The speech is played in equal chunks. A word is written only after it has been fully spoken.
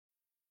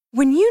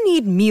When you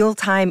need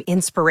mealtime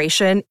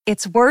inspiration,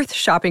 it's worth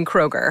shopping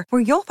Kroger,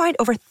 where you'll find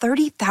over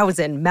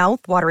 30,000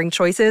 mouth-watering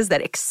choices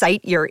that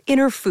excite your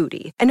inner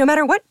foodie. And no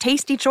matter what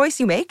tasty choice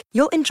you make,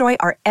 you'll enjoy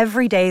our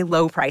everyday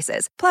low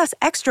prices, plus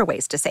extra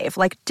ways to save,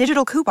 like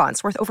digital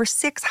coupons worth over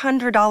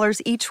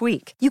 $600 each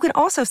week. You can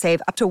also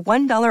save up to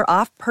 $1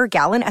 off per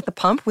gallon at the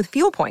pump with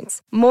fuel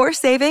points. More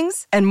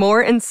savings and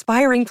more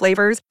inspiring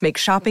flavors make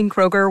shopping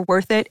Kroger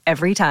worth it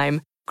every time.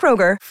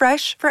 Kroger,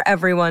 fresh for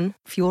everyone.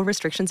 Fuel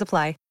restrictions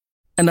apply.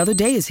 Another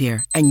day is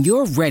here, and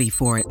you're ready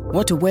for it.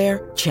 What to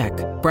wear? Check.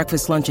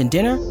 Breakfast, lunch, and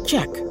dinner?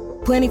 Check.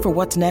 Planning for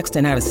what's next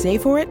and how to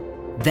save for it?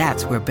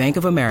 That's where Bank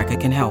of America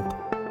can help.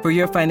 For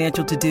your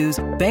financial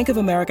to-dos, Bank of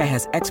America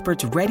has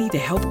experts ready to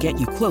help get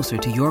you closer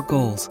to your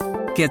goals.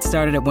 Get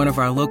started at one of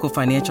our local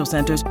financial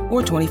centers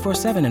or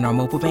 24/7 in our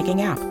mobile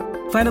banking app.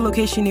 Find a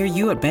location near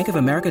you at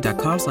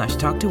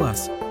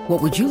bankofamerica.com/talktous. What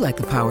would you like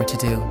the power to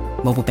do?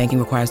 Mobile banking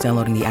requires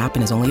downloading the app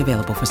and is only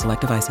available for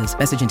select devices.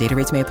 Message and data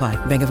rates may apply.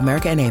 Bank of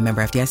America N.A.,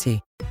 member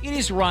FDIC. It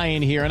is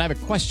Ryan here, and I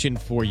have a question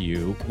for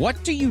you.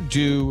 What do you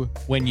do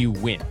when you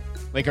win?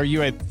 Like, are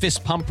you a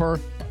fist pumper,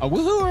 a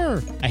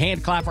woo-hooer, a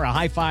hand clapper, a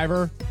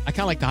high-fiver? I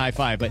kind of like the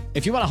high-five, but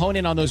if you want to hone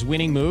in on those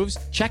winning moves,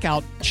 check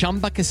out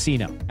Chumba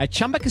Casino. At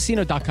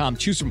ChumbaCasino.com,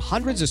 choose from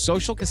hundreds of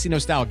social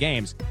casino-style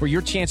games for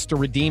your chance to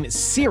redeem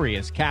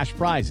serious cash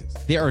prizes.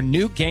 There are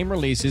new game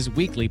releases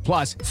weekly,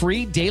 plus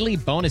free daily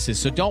bonuses,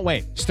 so don't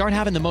wait. Start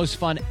having the most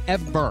fun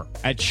ever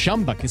at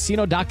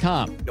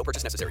ChumbaCasino.com. No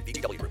purchase necessary.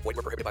 VGW Group. Void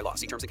where prohibited by law.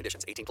 See terms and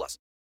conditions. 18+.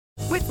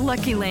 With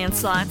Lucky Land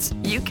Slots,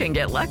 you can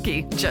get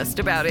lucky just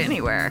about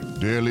anywhere.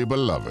 Dearly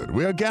beloved,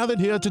 we are gathered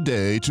here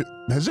today to...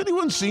 Has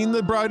anyone seen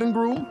the bride and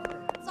groom?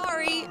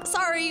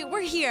 Sorry,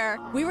 we're here.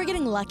 We were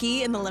getting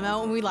lucky in the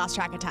limo and we lost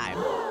track of time.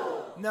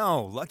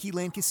 No, Lucky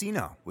Land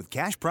Casino, with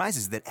cash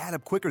prizes that add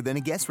up quicker than a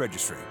guest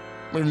registry.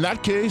 In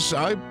that case,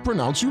 I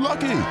pronounce you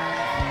lucky.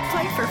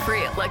 Play for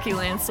free at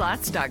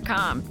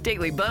LuckyLandSlots.com.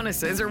 Daily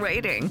bonuses are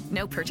waiting.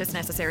 No purchase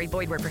necessary.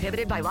 Void where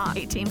prohibited by law.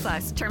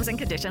 18+. Terms and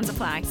conditions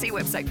apply. See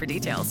website for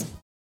details.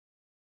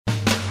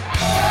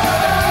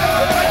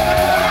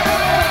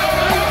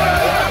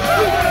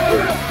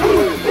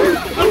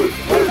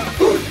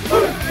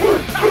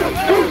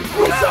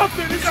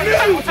 Something is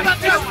new!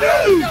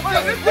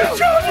 The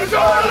Chargers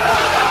are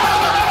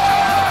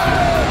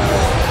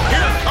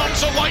Here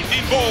comes a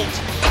lightning bolt!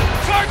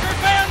 Charger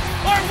fans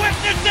are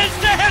witnesses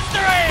to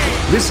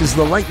history! This is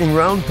the Lightning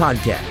Round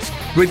Podcast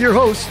with your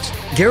hosts,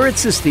 Garrett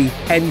Sisti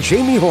and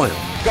Jamie Hoyle.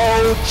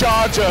 Go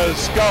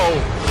Chargers,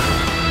 go!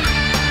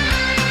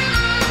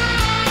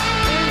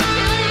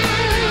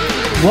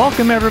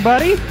 Welcome,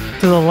 everybody,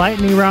 to the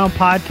Lightning Round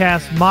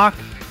Podcast mock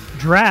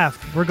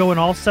draft. We're going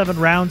all 7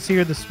 rounds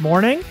here this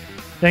morning.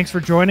 Thanks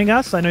for joining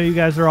us. I know you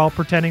guys are all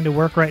pretending to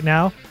work right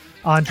now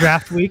on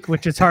draft week,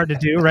 which is hard to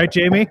do, right,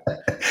 Jamie?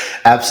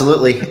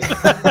 Absolutely.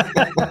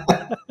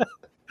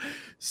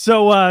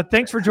 So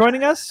thanks for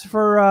joining us,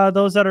 for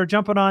those that are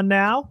jumping on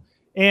now.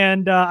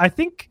 And I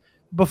think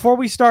before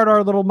we start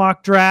our little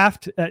mock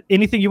draft,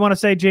 anything you want to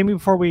say, Jamie,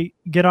 before we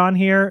get on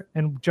here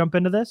and jump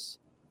into this?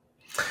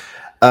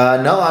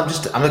 No,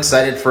 I'm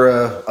excited for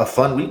a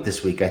fun week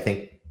this week. I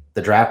think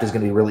the draft is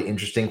going to be really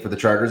interesting for the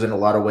Chargers in a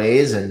lot of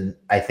ways, and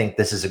I think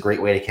this is a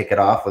great way to kick it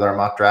off with our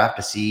mock draft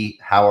to see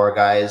how our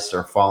guys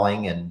are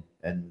falling and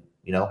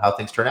you know how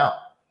things turn out.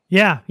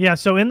 Yeah.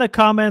 So in the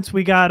comments,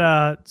 we got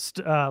a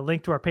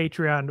link to our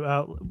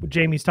Patreon.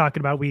 Jamie's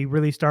talking about we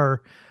released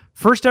our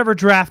first ever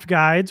draft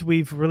guides.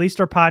 We've released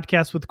our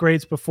podcast with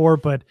grades before,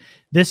 but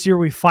this year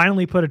we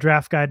finally put a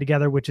draft guide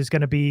together, which is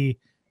going to be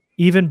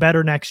even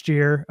better next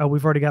year.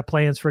 We've already got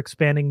plans for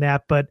expanding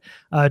that, but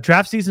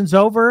draft season's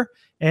over.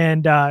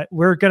 And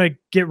we're going to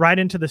get right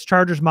into this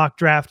Chargers mock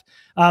draft.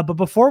 But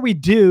before we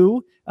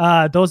do,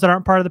 those that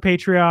aren't part of the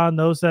Patreon,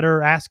 those that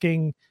are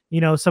asking,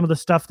 some of the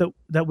stuff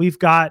that we've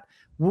got,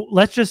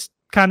 let's just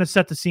kind of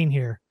set the scene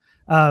here.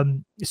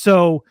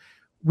 So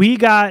we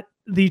got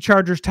the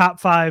Chargers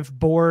top 5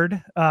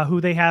 board, who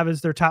they have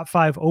as their top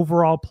 5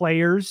 overall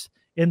players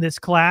in this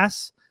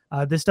class.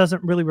 This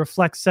doesn't really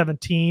reflect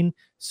 17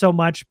 so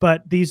much,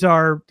 but these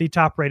are the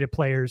top rated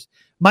players.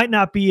 Might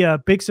not be a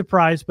big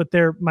surprise, but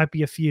there might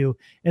be a few.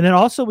 And then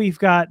also we've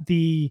got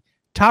the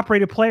top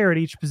rated player at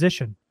each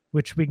position,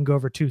 which we can go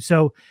over too.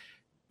 So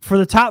for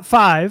the top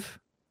 5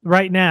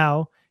 right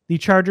now, the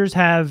Chargers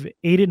have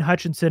Aiden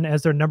Hutchinson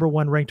as their number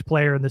 1 ranked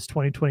player in this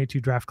 2022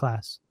 draft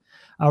class.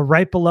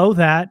 Right below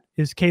that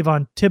is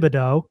Kayvon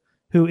Thibodeaux,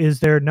 who is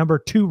their number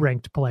 2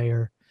 ranked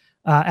player.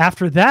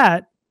 After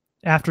that,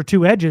 after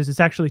 2 edges,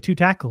 it's actually 2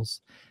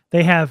 tackles.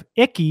 They have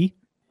Ickey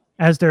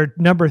as their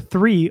number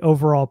 3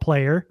 overall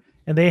player,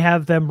 and they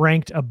have them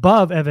ranked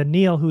above Evan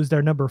Neal, who's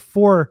their number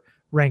 4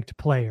 ranked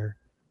player.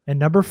 And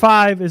number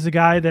 5 is a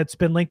guy that's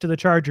been linked to the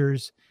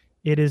Chargers.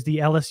 It is the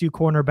LSU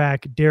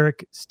cornerback,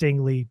 Derek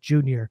Stingley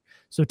Jr.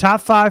 So top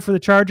 5 for the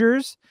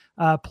Chargers,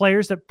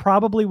 players that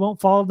probably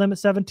won't follow them at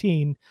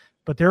 17,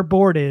 but their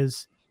board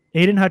is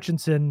Aiden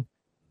Hutchinson,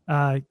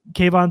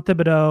 Kayvon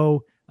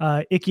Thibodeaux,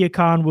 Ike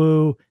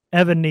Ekwonu,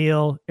 Evan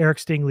Neal, Eric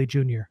Stingley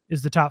Jr.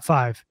 is the top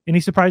 5. Any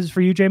surprises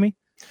for you, Jamie?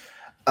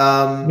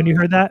 when you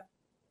heard that?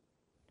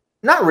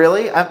 Not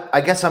really. I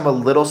guess I'm a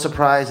little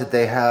surprised that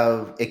they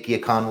have Ike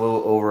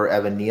Ekwonu over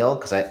Evan Neal,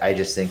 because I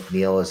just think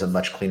Neal is a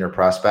much cleaner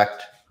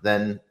prospect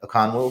than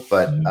Ekwonu.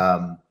 But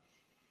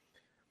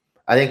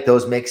I think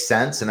those make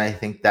sense, and I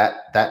think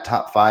that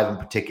top 5 in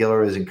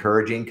particular is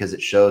encouraging because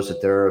it shows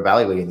that they're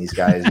evaluating these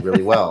guys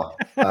really well.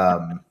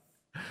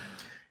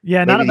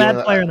 Yeah, not a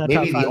bad player in that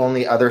top 5. Maybe the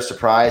only other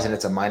surprise, and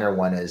it's a minor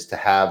one, is to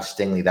have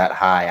Stingley that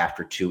high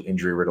after 2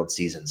 injury-riddled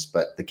seasons.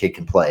 But the kid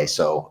can play,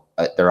 so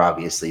they're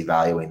obviously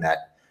valuing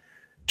that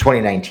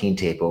 2019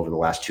 tape over the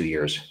last 2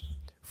 years.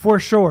 For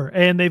sure.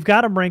 And they've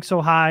got him ranked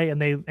so high,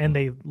 and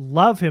they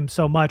love him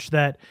so much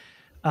that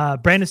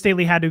Brandon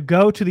Staley had to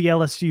go to the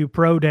LSU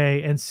Pro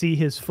Day and see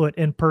his foot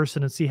in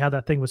person and see how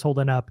that thing was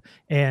holding up,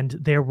 and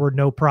there were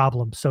no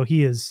problems. So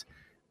he is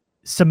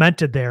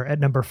cemented there at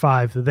number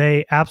 5.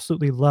 They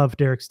absolutely love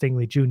Derek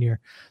Stingley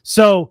Jr.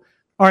 So,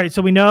 all right,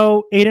 so we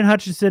know Aiden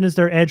Hutchinson is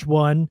their edge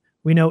 1.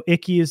 We know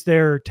Icky is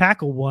their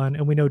tackle 1,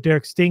 and we know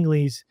Derek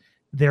Stingley's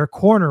their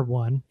corner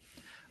 1.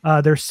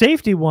 Their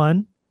safety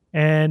 1,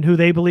 and who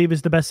they believe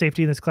is the best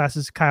safety in this class,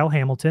 is Kyle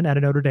Hamilton out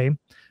of Notre Dame.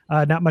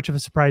 Not much of a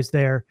surprise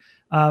there.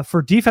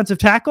 For defensive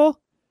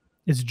tackle,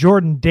 it's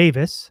Jordan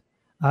Davis,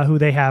 who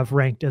they have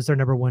ranked as their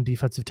number 1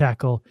 defensive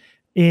tackle.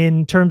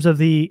 In terms of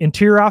the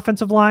interior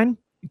offensive line,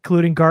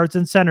 including guards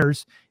and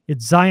centers,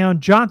 it's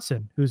Zion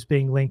Johnson, who's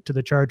being linked to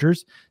the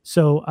Chargers.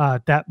 So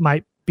that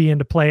might be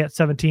into play at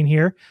 17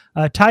 here.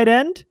 Tight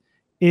end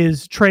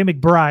is Trey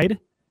McBride,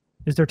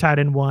 is their tight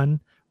end 1.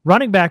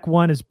 Running back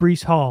 1 is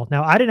Breece Hall.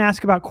 Now, I didn't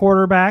ask about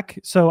quarterback,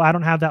 so I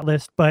don't have that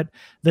list, but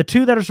the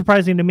 2 that are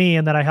surprising to me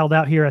and that I held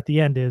out here at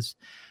the end is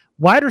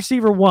wide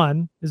receiver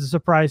 1 is a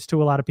surprise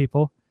to a lot of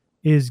people,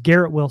 is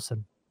Garrett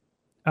Wilson.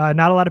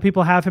 Not a lot of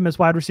people have him as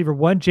wide receiver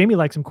 1. Jamie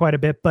likes him quite a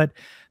bit, but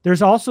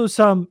there's also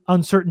some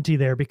uncertainty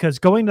there because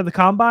going to the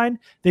combine,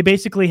 they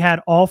basically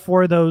had all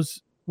 4 of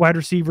those wide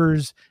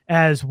receivers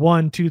as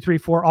 1, 2, 3,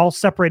 4, all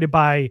separated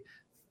by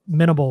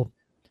minimal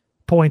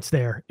points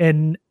there.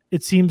 And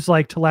it seems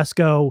like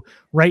Telesco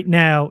right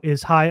now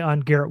is high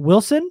on Garrett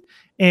Wilson,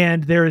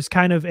 and there is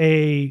kind of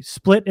a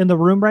split in the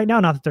room right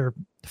now. Not that they're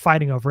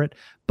fighting over it,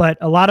 but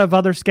a lot of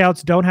other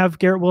scouts don't have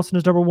Garrett Wilson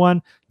as number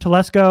 1.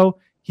 Telesco,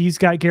 he's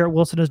got Garrett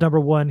Wilson as number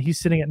 1. He's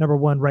sitting at number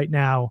 1 right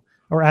now,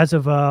 or as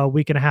of a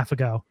week and a half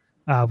ago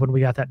when we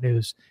got that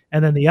news.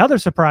 And then the other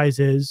surprise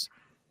is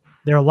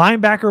their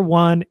linebacker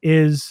 1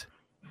 is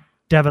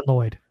Devin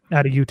Lloyd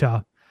out of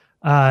Utah.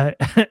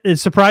 Is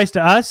surprise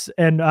to us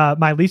and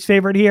my least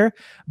favorite here,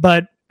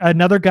 but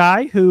another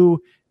guy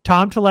who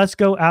Tom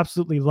Telesco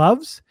absolutely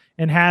loves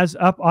and has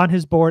up on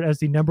his board as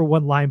the number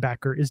 1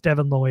 linebacker is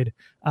Devin Lloyd.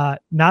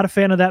 Not a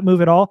fan of that move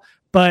at all,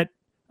 but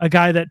a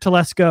guy that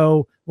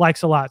Telesco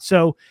likes a lot.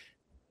 So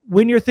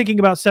when you're thinking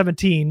about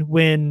 17,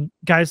 when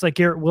guys like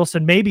Garrett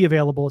Wilson may be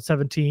available at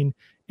 17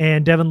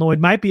 and Devin Lloyd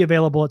might be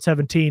available at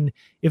 17,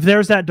 if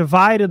there's that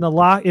divide in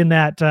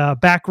that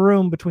back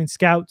room between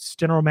scouts,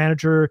 general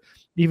manager,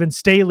 even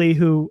Staley,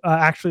 who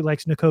actually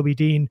likes Nakobe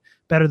Dean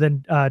better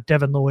than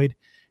Devin Lloyd,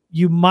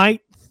 you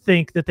might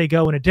think that they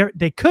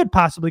could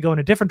possibly go in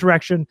a different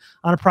direction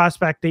on a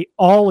prospect they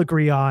all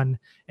agree on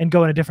and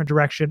go in a different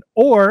direction,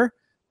 or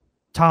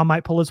Tom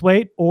might pull his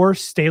weight, or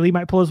Staley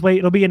might pull his weight.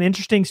 It'll be an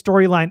interesting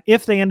storyline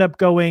if they end up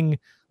going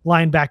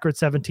linebacker at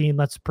 17.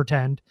 Let's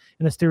pretend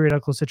in a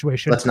theoretical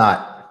situation. Let's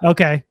not.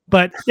 Okay,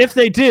 but if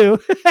they do,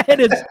 and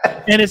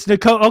it's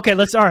Nicole. Okay,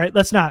 let's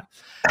not.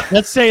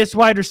 Let's say it's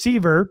wide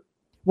receiver.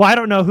 Well, I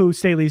don't know who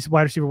Staley's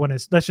wide receiver 1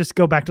 is. Let's just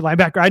go back to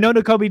linebacker. I know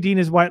Nakobe Dean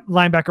is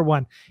linebacker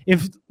 1.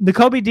 If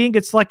Nakobe Dean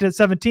gets selected at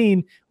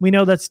 17, we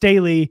know that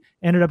Staley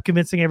ended up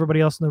convincing everybody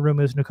else in the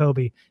room is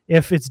Nakobe.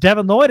 If it's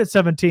Devin Lloyd at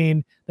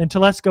 17, then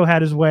Telesco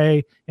had his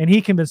way, and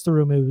he convinced the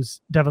room it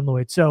was Devin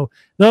Lloyd. So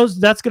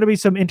that's going to be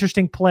some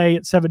interesting play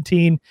at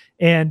 17,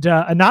 and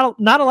not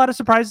a lot of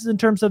surprises in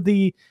terms of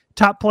the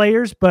top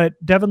players, but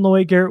Devin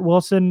Lloyd, Garrett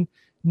Wilson,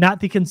 not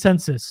the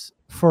consensus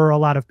for a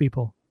lot of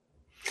people.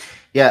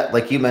 Yeah,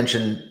 like you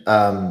mentioned,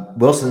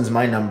 Wilson's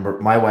my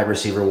wide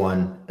receiver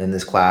 1 in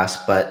this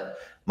class, but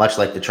much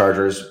like the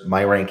Chargers,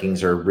 my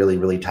rankings are really,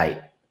 really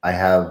tight. I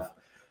have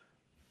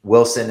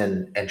Wilson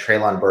and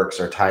Treylon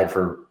Burks are tied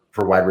for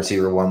wide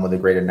receiver 1 with a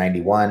grade of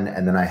 91,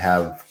 and then I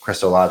have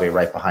Chris Olave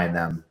right behind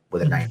them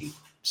with a 90.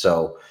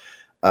 So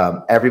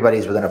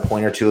everybody's within a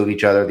point or 2 of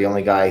each other. The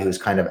only guy who's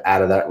kind of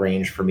out of that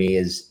range for me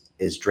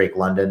is Drake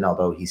London,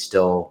 although he's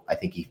still, I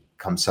think he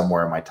comes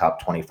somewhere in my top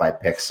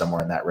 25 picks,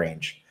 somewhere in that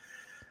range.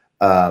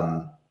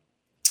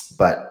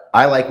 But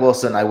I like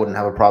Wilson. I wouldn't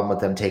have a problem with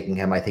them taking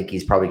him. I think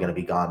he's probably going to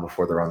be gone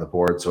before they're on the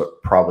board, so it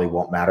probably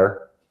won't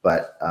matter.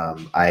 But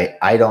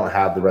I don't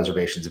have the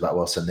reservations about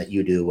Wilson that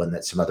you do and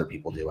that some other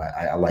people do.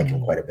 I like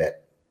him quite a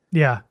bit.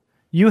 Yeah.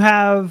 You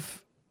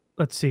have,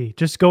 let's see,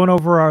 just going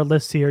over our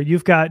list here.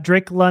 You've got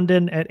Drake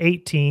London at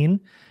 18,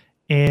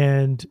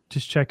 and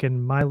just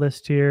checking my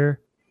list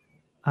here.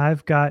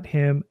 I've got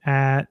him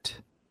at,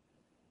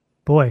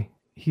 is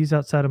he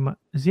outside of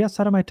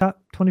my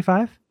top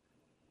 25?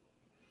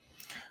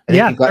 I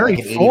think you've got 34. Like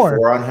an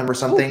 84 on him or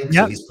something. Ooh,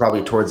 yep. So he's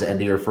probably towards the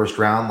end of your first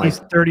round. He's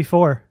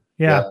 34.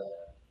 Yeah. Yep.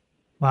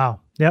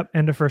 Wow. Yep.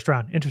 End of first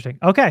round. Interesting.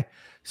 Okay.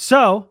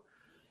 So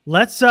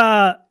let's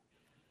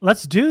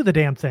do the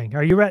damn thing.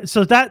 Are you ready?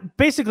 So that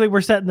basically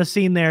we're setting the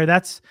scene there.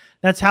 That's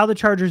how the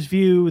Chargers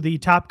view the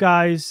top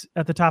guys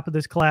at the top of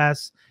this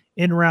class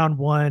in round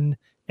 1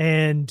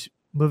 and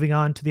moving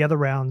on to the other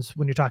rounds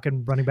when you're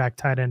talking running back,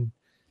 tight end,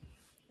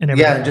 and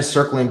everything. Yeah, and just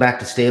circling back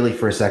to Staley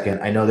for a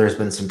second, I know there's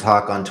been some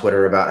talk on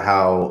Twitter about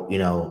how,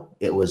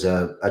 it was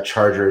a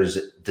Chargers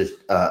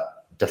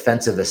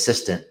defensive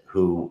assistant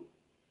who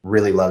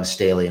really loves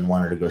Staley and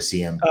wanted to go see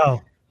him.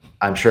 Oh,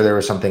 I'm sure there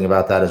was something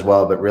about that as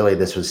well, but really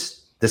this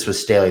was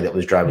Staley that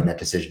was driving that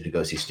decision to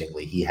go see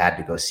Stingley. He had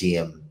to go see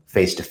him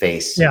face to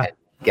face and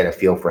get a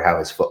feel for how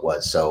his foot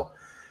was. So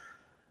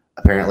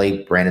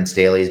apparently Brandon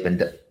Staley's been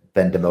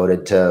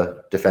demoted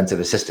to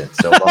defensive assistant.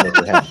 So well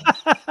for him.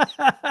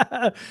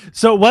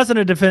 So it wasn't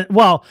a defense.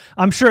 Well,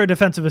 I'm sure a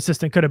defensive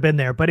assistant could have been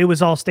there, but it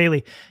was all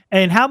Staley.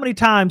 And how many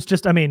times,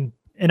 an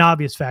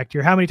obvious fact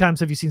here, how many times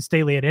have you seen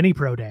Staley at any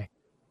pro day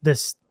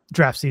this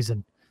draft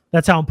season?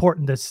 That's how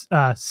important this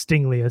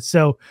Stingley is.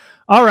 So,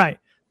 all right,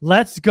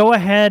 let's go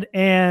ahead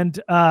and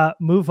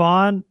move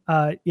on.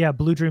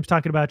 Blue Dream's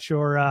talking about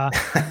your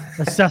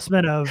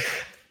assessment of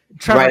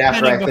Trevor right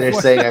after Penning I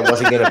finished saying I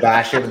wasn't going to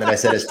bash him, and then I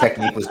said his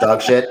technique was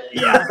dog shit.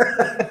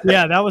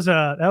 Yeah, that was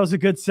a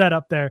good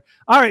setup there.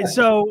 All right,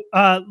 so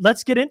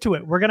let's get into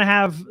it. We're gonna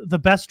have the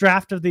best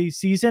draft of the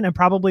season and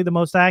probably the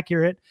most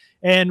accurate,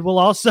 and we'll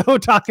also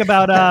talk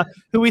about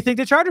who we think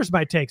the Chargers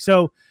might take.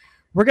 So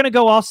we're gonna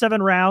go all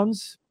 7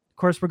 rounds. Of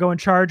course, we're going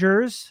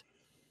Chargers,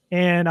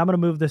 and I'm gonna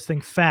move this thing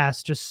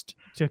fast just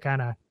to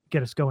kind of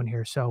get us going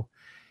here. So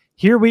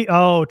here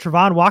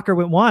Travon Walker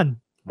went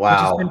 1. Wow, which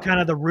has been kind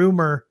of the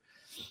rumor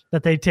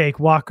that they take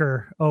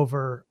Walker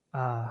over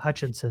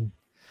Hutchinson.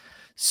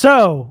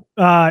 So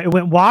it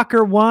went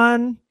Walker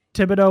 1.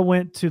 Thibodeau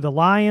went to the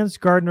Lions.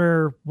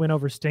 Gardner went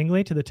over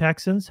Stingley to the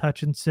Texans.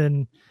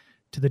 Hutchinson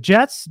to the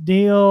Jets.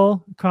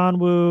 Neal,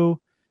 Conwu,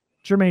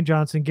 Jermaine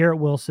Johnson, Garrett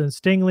Wilson,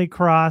 Stingley,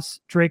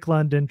 Cross, Drake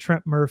London,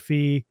 Trent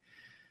Murphy,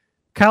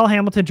 Kyle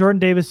Hamilton, Jordan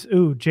Davis.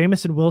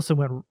 Jamison Wilson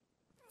went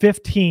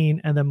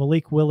 15, and then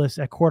Malik Willis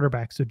at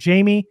quarterback. So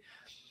Jamie,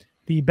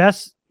 the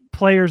best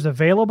players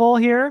available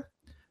here.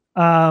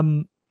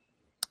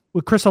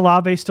 With Chris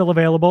Olave still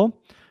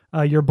available,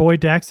 your boy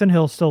Daxton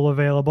Hill still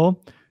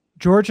available,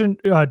 George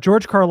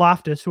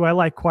Karlaftis, who I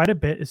like quite a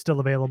bit, is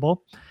still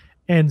available,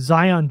 and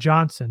Zion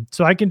Johnson.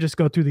 So I can just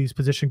go through these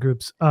position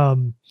groups.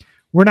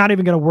 We're not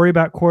even going to worry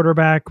about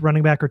quarterback,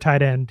 running back, or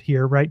tight end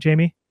here, right,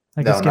 Jamie?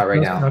 No, not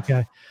right now.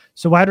 Okay.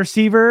 So wide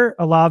receiver,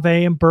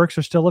 Olave and Burks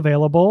are still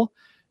available.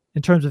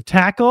 In terms of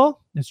tackle,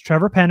 it's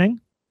Trevor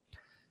Penning.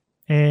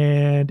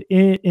 And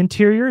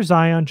interior,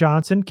 Zion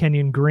Johnson,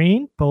 Kenyon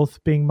Green,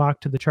 both being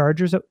mocked to the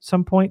Chargers at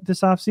some point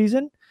this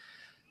offseason.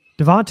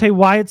 Devontae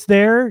Wyatt's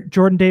there.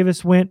 Jordan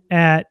Davis went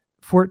at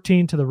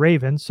 14 to the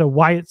Ravens, so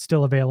Wyatt's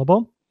still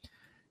available.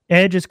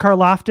 Edge is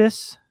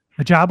Karlaftis.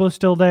 Ajabo's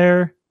still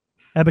there.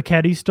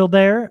 Ebiketti's still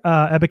there.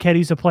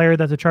 Ebiketti's a player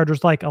that the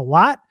Chargers like a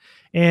lot,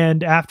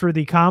 and after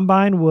the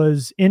Combine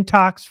was in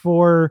talks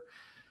for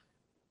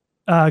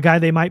a guy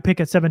they might pick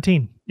at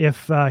 17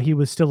 if he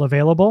was still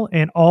available,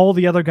 and all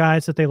the other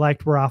guys that they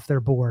liked were off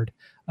their board.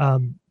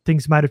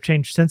 Things might have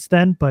changed since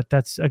then, but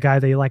that's a guy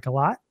they like a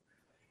lot.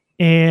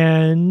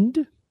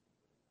 And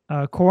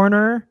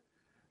corner,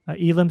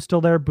 Elam's still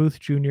there, Booth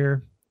Jr.,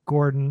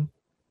 Gordon.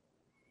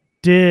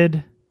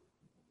 Did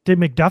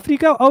McDuffie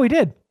go? Oh, he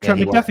did. Trent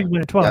McDuffie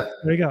went at 12. Yep.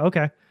 There you go.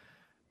 Okay.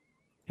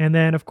 And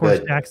then, of course,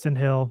 Daxton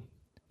Hill.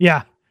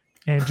 Yeah.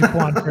 And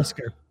Jaquan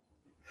Brisker.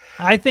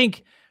 I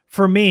think,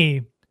 for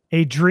me,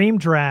 a dream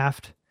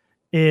draft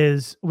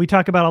is, we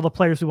talk about all the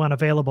players we want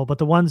available, but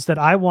the ones that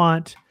I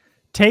want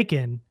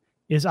taken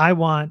is I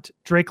want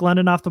Drake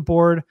London off the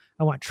board.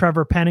 I want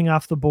Trevor Penning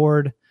off the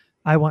board.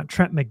 I want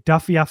Trent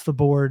McDuffie off the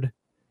board,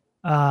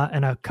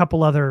 and a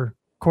couple other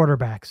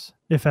quarterbacks,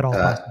 if at all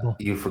possible.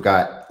 You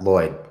forgot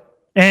Lloyd.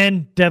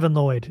 And Devin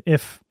Lloyd,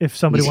 if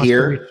somebody wants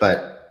here, to reach.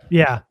 But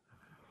yeah,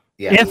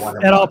 if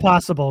at all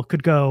possible,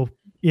 could go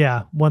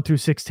 1 through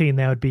 16.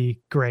 That would be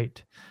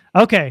great.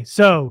 Okay,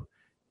 so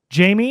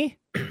Jamie,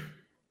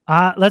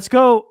 let's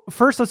go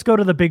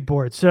to the big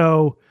board.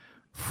 So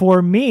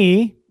for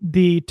me,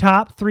 the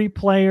top 3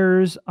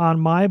 players on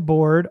my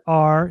board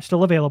are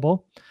still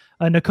available.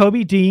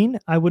 Nakobe Dean,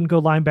 I wouldn't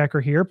go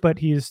linebacker here, but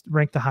he's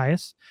ranked the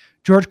highest.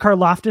 George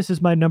Karlaftis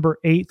is my number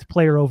 8th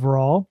player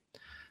overall.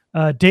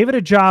 David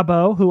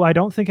Ajabo, who I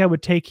don't think I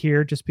would take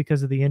here just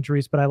because of the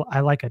injuries, but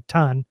I like a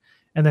ton.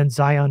 And then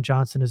Zion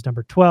Johnson is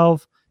number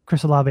 12.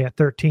 Chris Olave at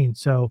 13.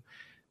 So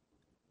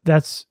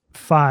that's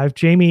 5.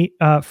 Jamie,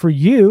 for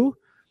you,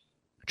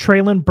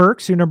 Treylon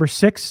Burks, your number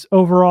 6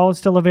 overall, is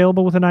still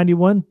available with a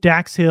 91.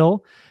 Dax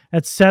Hill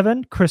at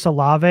 7. Chris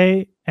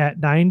Olave at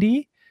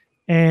 90.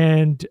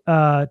 And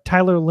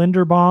Tyler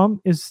Linderbaum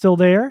is still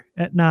there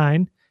at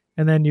 9.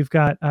 And then you've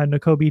got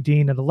Nakobe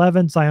Dean at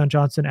 11, Zion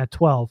Johnson at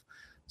 12.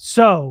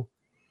 So,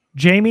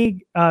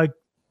 Jamie,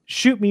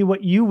 shoot me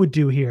what you would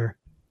do here,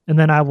 and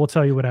then I will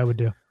tell you what I would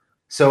do.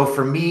 So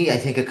for me, I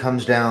think it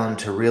comes down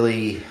to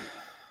really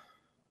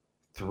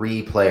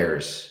 3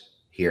 players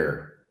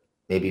here,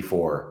 maybe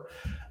 4.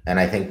 And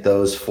I think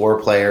those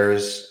 4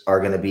 players are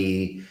going to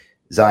be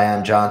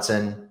Zion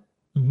Johnson,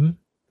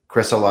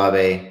 Chris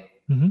Olave,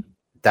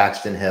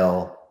 Daxton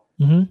Hill,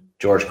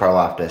 George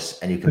Karlaftis,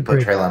 and you can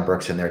put Treylon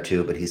Brooks in there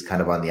too, but he's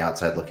kind of on the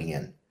outside looking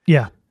in.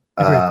 Yeah.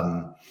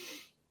 And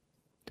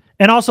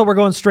also we're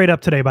going straight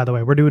up today, by the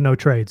way. We're doing no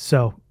trades.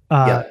 So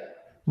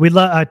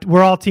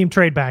we're all team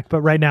trade back,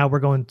 but right now we're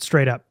going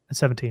straight up at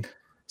 17.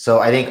 So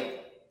I think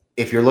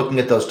if you're looking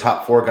at those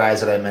top 4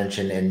 guys that I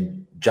mentioned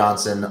in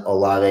Johnson,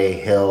 Olave,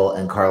 Hill,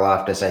 and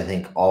Karlaftis, I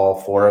think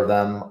all 4 of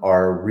them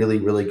are really,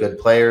 really good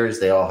players.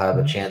 They all have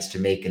a chance to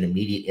make an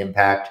immediate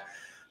impact.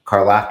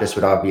 Karlaftis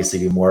would obviously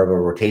be more of a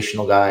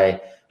rotational guy,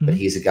 but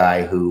he's a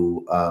guy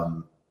who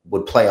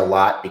would play a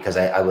lot because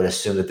I would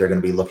assume that they're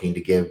going to be looking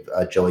to give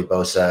Joey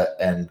Bosa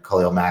and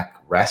Khalil Mack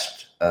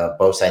rest.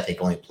 Bosa, I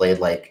think, only played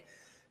like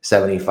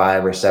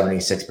 75 or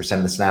 76%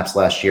 of the snaps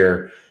last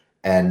year,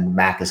 and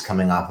Mack is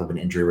coming off of an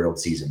injury-riddled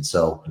season.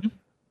 So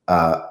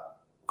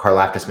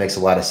Karlaftis makes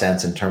a lot of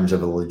sense in terms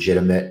of a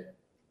legitimate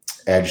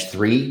edge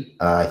 3.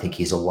 I think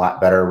he's a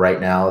lot better right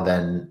now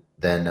than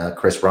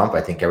Chris Rump.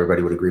 I think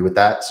everybody would agree with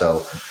that.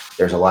 So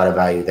there's a lot of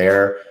value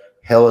there.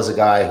 Hill is a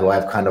guy who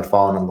I've kind of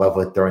fallen in love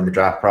with during the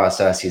draft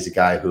process. He's a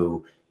guy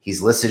who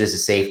he's listed as a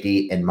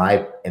safety. In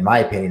my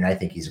opinion, I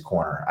think he's a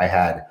corner. I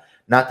had,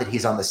 not that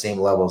he's on the same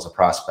level as a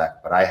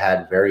prospect, but I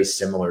had very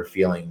similar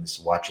feelings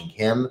watching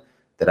him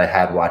that I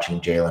had watching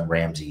Jalen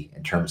Ramsey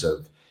in terms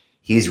of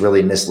he's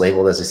really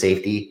mislabeled as a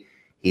safety.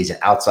 He's an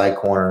outside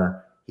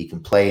corner. He can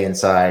play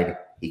inside.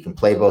 He can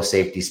play both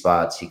safety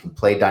spots. He can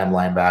play dime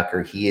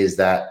linebacker. He is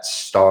that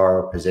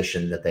star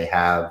position that they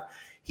have.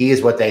 He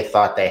is what they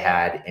thought they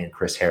had in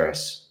Chris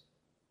Harris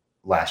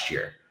last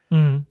year.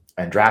 And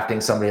drafting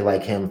somebody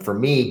like him, for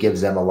me,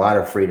 gives them a lot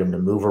of freedom to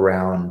move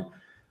around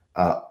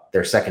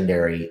their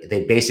secondary.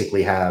 They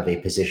basically have a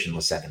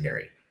positionless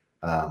secondary,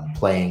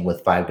 playing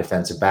with 5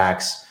 defensive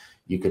backs.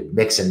 You could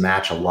mix and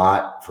match a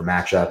lot for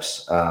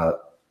matchups,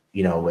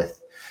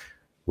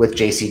 with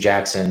J.C.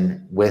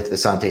 Jackson, with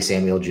Asante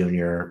Samuel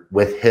Jr.,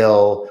 with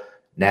Hill,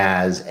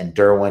 Naz, and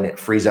Derwin. It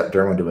frees up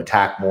Derwin to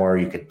attack more.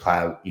 You could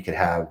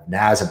have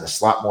Naz in the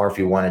slot more if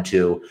you wanted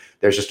to.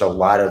 There's just a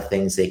lot of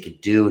things they could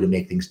do to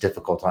make things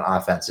difficult on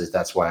offenses.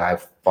 That's why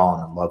I've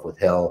fallen in love with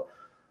Hill.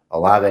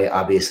 Olave,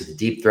 obviously the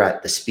deep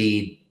threat, the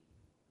speed.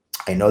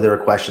 I know there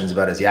are questions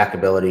about his yak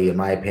ability. In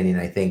my opinion,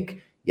 I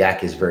think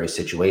yak is very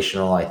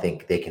situational. I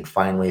think they can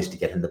find ways to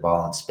get him the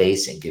ball in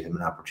space and give him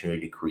an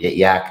opportunity to create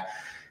yak.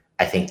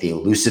 I think the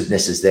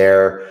elusiveness is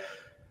there.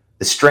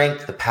 The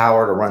strength, the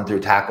power to run through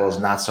tackles,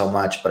 not so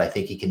much, but I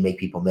think he can make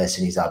people miss,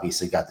 and he's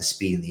obviously got the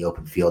speed in the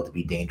open field to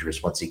be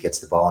dangerous once he gets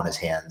the ball in his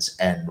hands.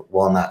 And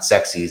while not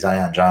sexy,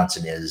 Zion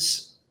Johnson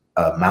is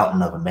a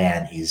mountain of a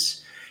man.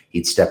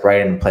 He'd step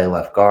right in and play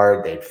left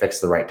guard. They'd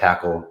fix the right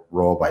tackle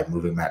role by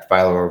moving Matt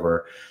Filer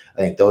over. I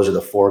think those are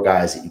the 4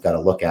 guys that you got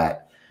to look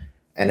at.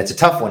 And it's a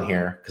tough one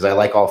here because I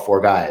like all 4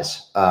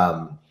 guys.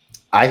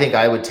 I think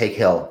I would take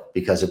Hill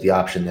because of the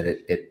option that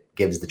it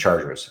gives the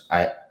Chargers.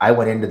 I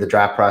went into the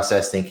draft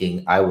process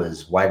thinking I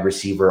was wide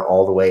receiver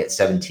all the way at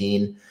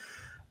 17.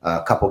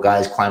 A couple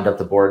guys climbed up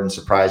the board and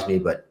surprised me,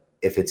 but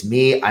if it's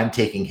me, I'm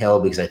taking Hill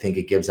because I think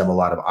it gives them a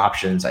lot of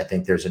options. I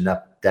think there's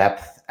enough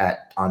depth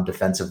on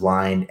defensive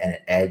line and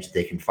at edge.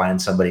 They can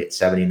find somebody at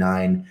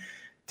 79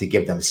 to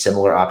give them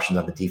similar options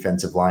on the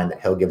defensive line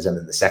that Hill gives them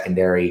in the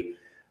secondary.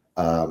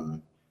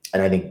 And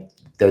I think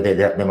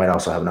they might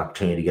also have an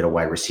opportunity to get a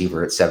wide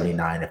receiver at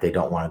 79 if they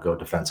don't want to go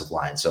defensive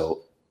line.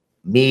 So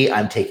me,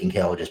 I'm taking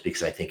Hill just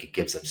because I think it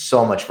gives them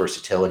so much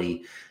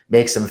versatility,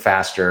 makes them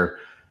faster,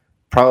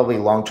 probably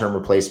long-term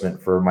replacement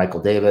for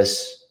Michael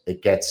Davis.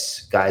 It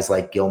gets guys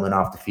like Gilman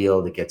off the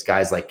field. It gets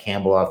guys like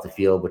Campbell off the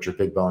field, which are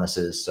big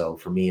bonuses. So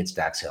for me, it's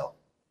Dax Hill.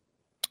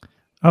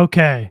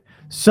 Okay.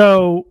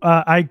 So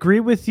I agree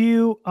with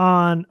you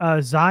on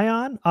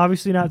Zion.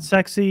 Obviously not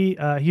sexy.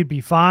 He'd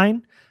be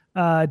fine.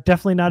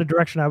 Definitely not a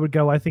direction I would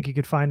go. I think you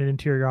could find an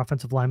interior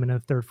offensive lineman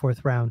in the 3rd,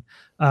 4th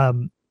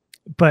round.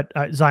 But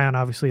Zion,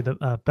 obviously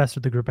the best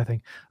of the group, I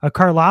think.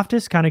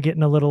 Karlaftis kind of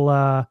getting a little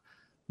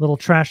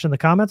trashed in the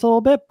comments a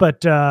little bit,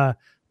 but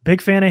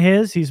big fan of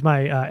his. He's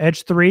my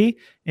edge 3,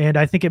 and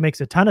I think it makes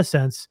a ton of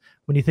sense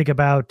when you think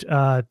about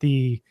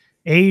the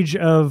age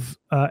of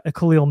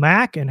Khalil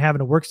Mack and having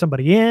to work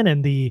somebody in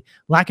and the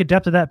lack of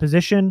depth of that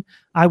position.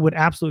 I would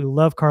absolutely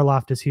love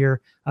Karlaftis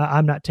here.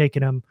 I'm not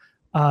taking him.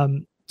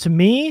 To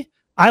me,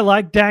 I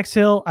like Dax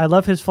Hill. I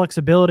love his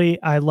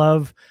flexibility. I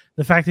love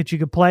the fact that you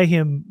could play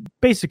him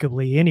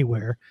basically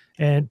anywhere.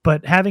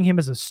 But having him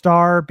as a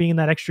star, being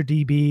that extra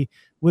DB,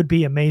 would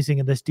be amazing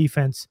in this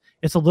defense.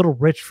 It's a little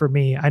rich for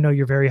me. I know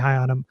you're very high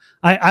on him.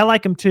 I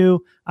like him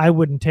too. I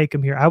wouldn't take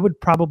him here. I would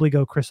probably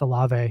go Chris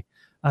Olave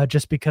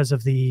just because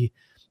of the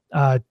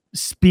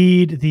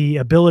speed, the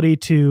ability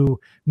to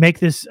make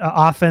this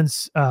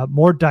offense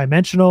more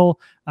dimensional.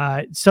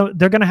 So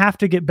they're going to have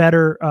to get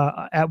better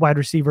at wide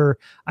receiver.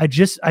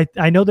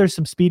 I know there's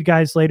some speed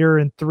guys later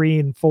in 3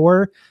 and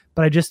 4,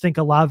 but I just think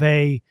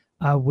Olave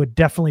would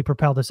definitely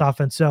propel this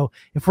offense. So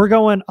if we're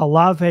going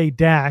Olave,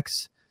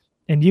 Dax,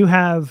 and you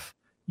have,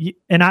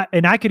 and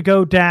I could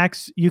go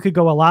Dax, you could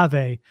go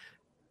Olave.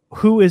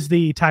 Who is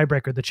the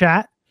tiebreaker? The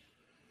chat?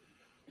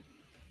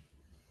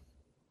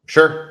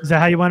 Sure. Is that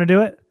how you want to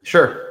do it?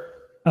 Sure.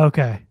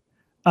 Okay.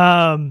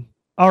 All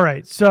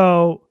right.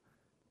 So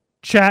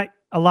chat,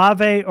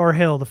 Olave or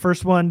Hill, the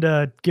first one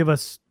to give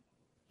us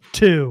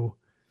 2,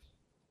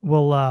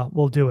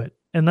 we'll do it.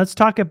 And let's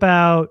talk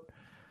about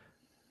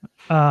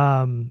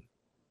Brennan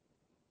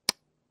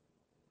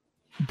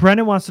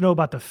wants to know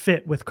about the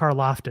fit with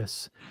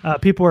Karlaftis.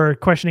 People are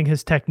questioning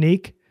his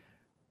technique.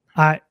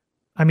 I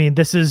mean,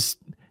 this is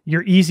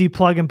your easy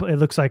plug and play. It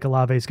looks like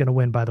Olave is going to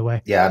win, by the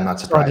way. Yeah, I'm not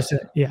surprised.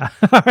 Yeah.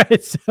 All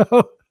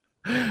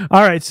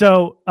right.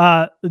 So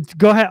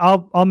go ahead.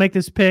 I'll make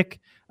this pick.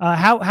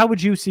 How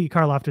would you see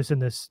Karlaftis in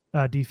this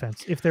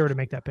defense if they were to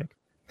make that pick?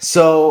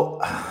 So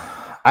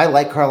I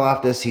like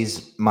Karlaftis.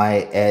 He's my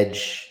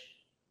edge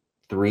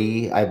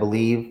 3, I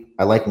believe.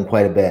 I like him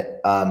quite a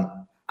bit.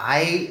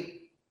 I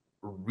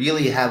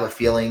really have a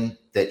feeling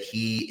that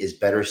he is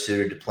better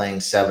suited to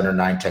playing 7 or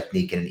 9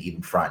 technique in an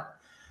even front.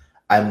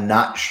 I'm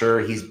not sure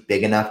he's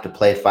big enough to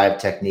play 5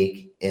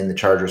 technique in the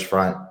Chargers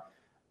front.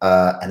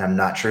 And I'm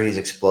not sure he's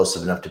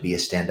explosive enough to be a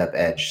stand-up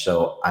edge.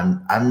 So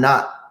I'm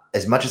not,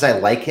 as much as I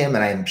like him,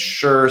 and I'm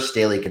sure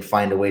Staley could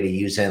find a way to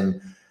use him,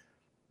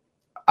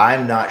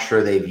 I'm not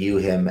sure they view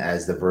him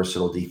as the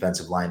versatile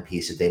defensive line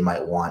piece that they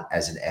might want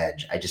as an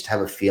edge. I just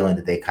have a feeling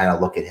that they kind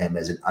of look at him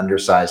as an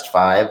undersized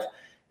 5,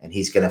 and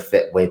he's going to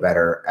fit way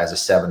better as a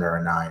 7 or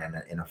a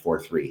 9 in a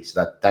 4-3.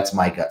 So that's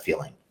my gut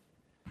feeling.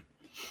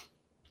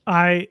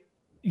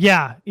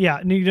 Yeah.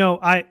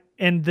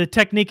 And the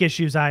technique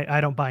issues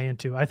I don't buy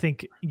into. I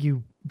think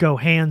you go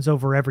hands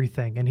over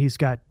everything, and he's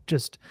got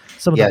just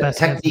some of the best.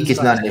 Technique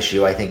is not an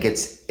issue. I think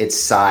it's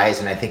size,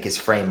 and I think his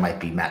frame might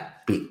be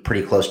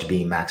pretty close to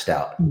being maxed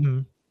out.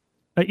 Mm-hmm.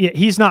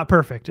 He's not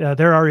perfect.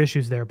 There are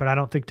issues there, but I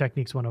don't think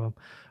technique's one of them.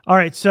 All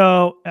right,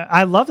 so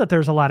I love that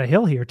there's a lot of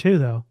Hill here too,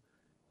 though.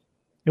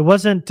 It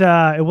wasn't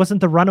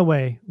the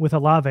runaway with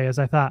Olave as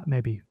I thought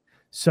maybe.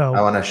 So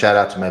I want to shout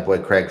out to my boy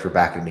Craig for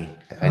backing me.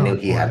 I knew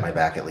he had my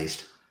back at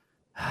least.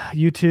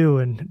 You too,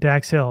 and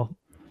Dax Hill.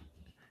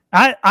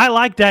 I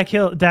like Dax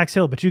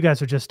Hill, but you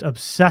guys are just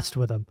obsessed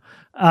with him.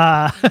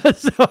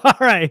 So all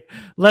right,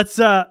 let's.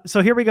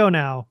 So here we go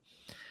now.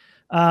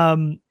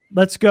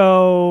 Let's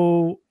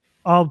go.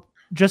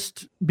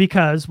 Just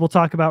because we'll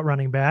talk about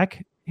running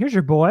back. Here's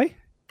your boy,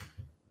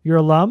 your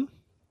alum,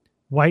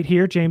 White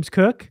here, James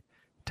Cook,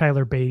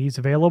 Tyler Beatty's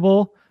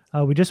available.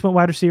 We just went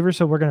wide receiver,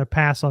 so we're going to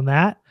pass on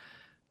that.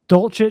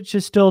 Dulcich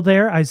is still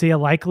there. Isaiah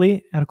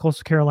Likely out of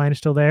Coastal Carolina is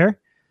still there.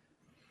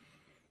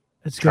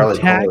 Let's Charlie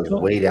go. Kolar is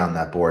way down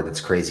that board.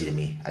 That's crazy to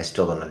me. I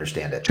still don't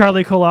understand it.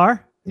 Charlie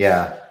Kolar?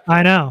 Yeah.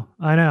 I know.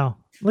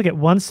 Look at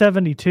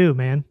 172,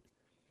 man.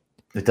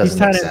 It doesn't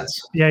make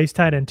sense. He's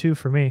tight end 2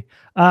 for me.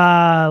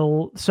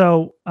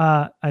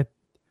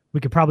 We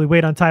could probably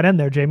wait on tight end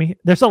there, Jamie.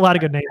 There's a lot of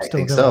good names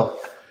still. I think so.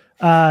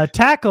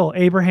 Tackle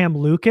Abraham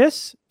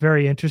Lucas,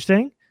 very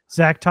interesting.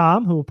 Zach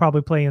Tom, who will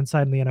probably play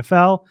inside in the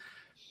NFL.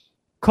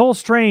 Cole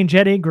Strange,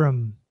 Ed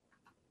Ingram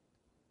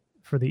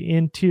for the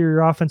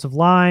interior offensive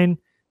line,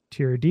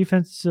 interior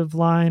defensive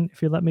line,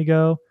 if you let me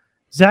go.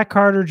 Zach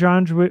Carter,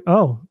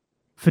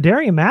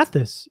 Fedarian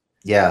Mathis.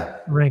 Yeah.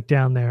 Ranked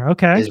down there.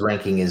 Okay. His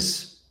ranking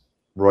is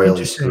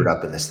royally screwed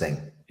up in this thing.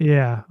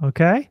 Yeah.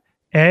 Okay.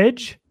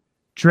 Edge,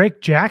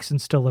 Drake Jackson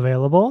still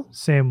available.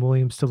 Sam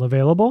Williams still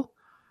available.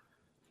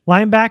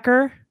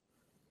 Linebacker,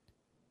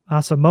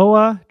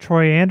 Asamoah,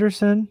 Troy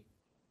Anderson.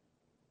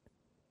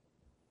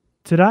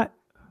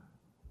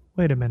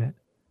 Wait a minute.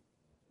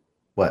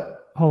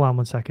 What? Hold on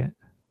one second.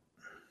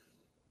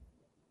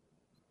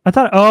 I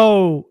thought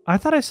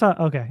I saw,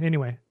 okay.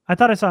 Anyway, I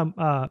thought I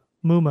saw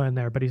Muma in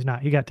there, but he's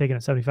not. He got taken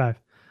at 75.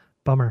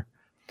 Bummer.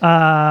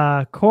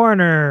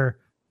 Corner,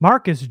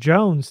 Marcus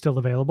Jones still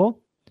available.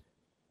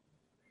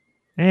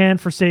 And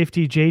for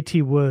safety,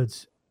 JT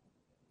Woods.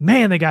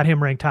 Man, they got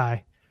him ranked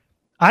high.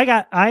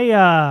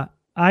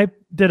 I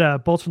did a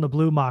Bolts from the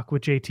Blue mock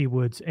with JT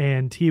Woods,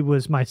 and he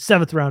was my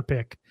 7th round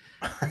pick.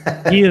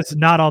 He is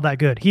not all that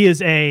good. He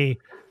is a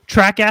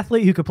track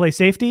athlete who could play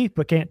safety,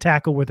 but can't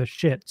tackle with a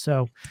shit.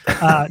 So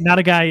not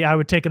a guy I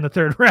would take in the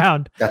 3rd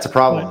round. That's a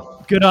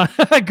problem. Good on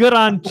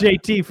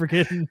JT for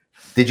getting.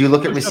 Did you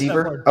look at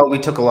receiver? Oh, we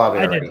took Olave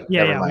already. Did.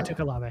 Yeah, we took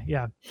Olave.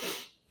 Yeah.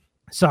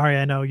 Sorry,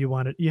 I know you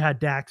had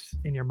Dax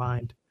in your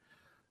mind.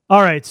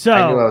 All right, so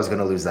I knew I was going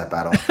to lose that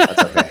battle.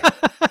 That's okay.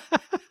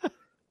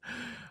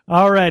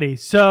 Alrighty,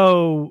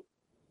 so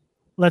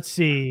let's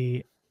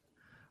see.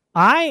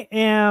 Let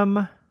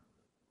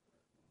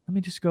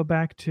me just go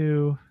back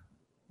to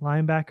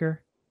linebacker.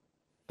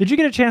 Did you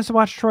get a chance to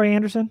watch Troy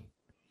Anderson?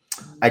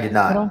 I did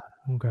not.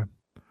 Okay.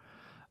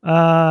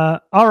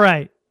 All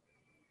right.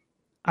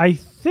 I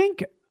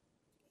think.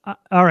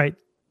 All right.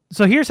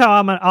 So here's how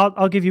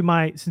I'll give you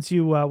my, since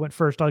you went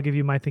first, I'll give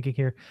you my thinking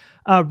here.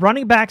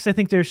 Running backs, I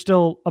think there's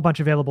still a bunch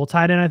available.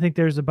 Tight end, I think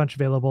there's a bunch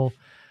available.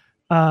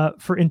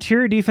 For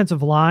interior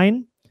defensive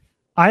line,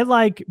 I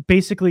like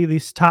basically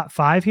these top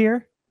 5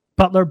 here: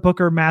 Butler,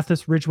 Booker,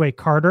 Mathis, Ridgeway,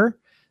 Carter.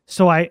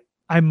 So I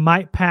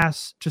might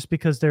pass just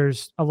because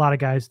there's a lot of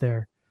guys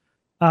there.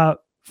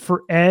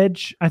 For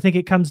edge, I think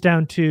it comes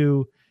down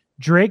to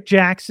Drake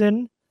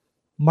Jackson,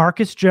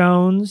 Marcus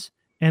Jones,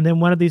 and then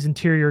one of these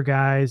interior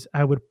guys.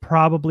 I would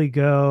probably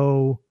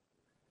go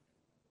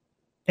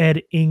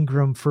Ed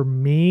Ingram for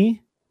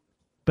me,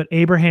 but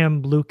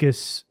Abraham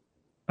Lucas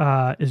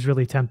is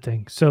really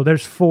tempting. So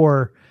there's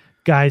 4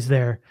 guys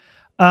there.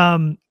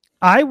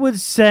 I would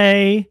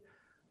say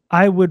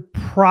I would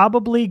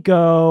probably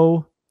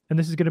go, and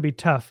this is going to be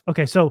tough.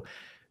 Okay, so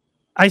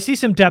I see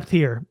some depth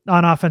here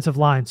on offensive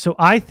line. So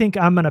I think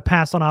I'm going to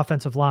pass on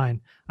offensive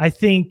line. I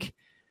think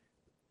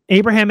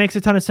Abraham makes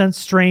a ton of sense.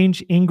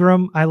 Strange,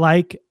 Ingram, I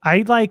like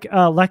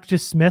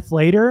Alexis Smith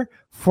later.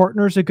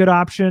 Fortner's a good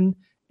option,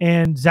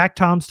 and Zach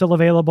Tom's still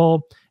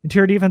available.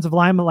 Interior defensive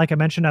lineman, like I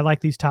mentioned, I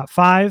like these top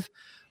 5.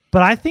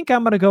 But I think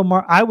I'm going to go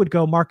I would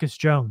go Marcus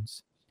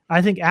Jones.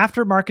 I think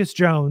after Marcus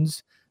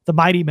Jones, the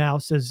Mighty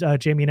Mouse, as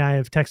Jamie and I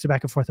have texted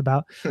back and forth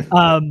about,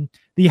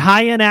 the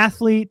high-end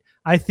athlete,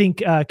 I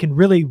think can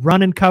really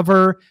run and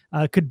cover,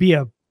 could be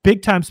a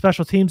big-time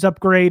special teams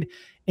upgrade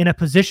in a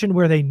position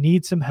where they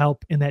need some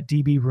help in that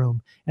DB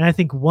room. And I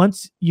think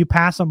once you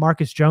pass on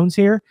Marcus Jones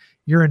here,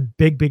 you're in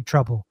big, big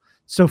trouble.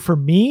 So for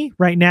me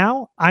right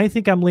now, I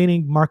think I'm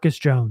leaning Marcus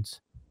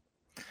Jones.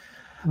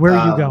 Where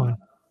are you going?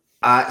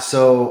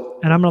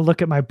 And I'm going to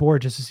look at my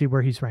board just to see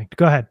where he's ranked.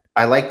 Go ahead.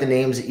 I like the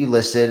names that you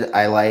listed.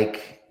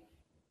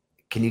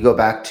 Can you go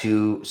back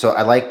to, so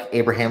I like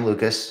Abraham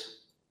Lucas.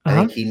 I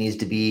think he needs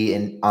to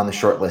be on the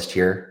short list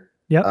here.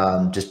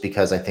 Yep. Just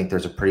because I think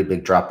there's a pretty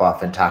big drop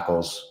off in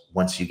tackles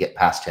once you get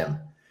past him.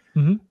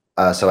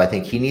 Mm-hmm. So I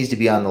think he needs to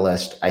be on the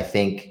list. I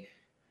think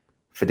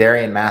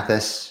Phidarian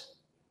Mathis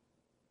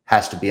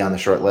has to be on the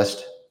short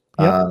list.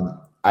 Yep.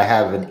 I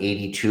have an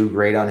 82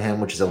 grade on him,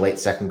 which is a late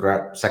second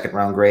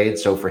round grade.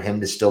 So for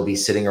him to still be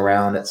sitting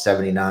around at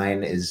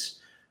 79 is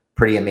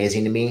pretty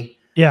amazing to me.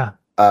 Yeah.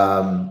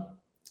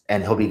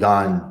 And he'll be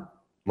gone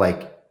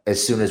like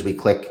as soon as we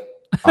click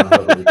on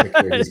whoever we pick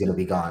here, he's going to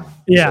be gone.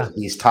 Yeah. So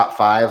these top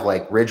 5,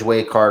 like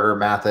Ridgeway, Carter,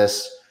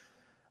 Mathis,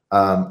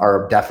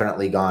 are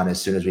definitely gone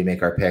as soon as we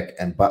make our pick.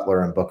 And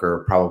Butler and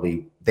Booker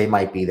they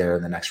might be there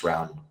in the next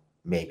round,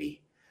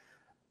 maybe.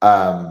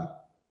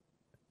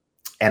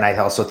 And I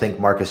also think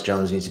Marcus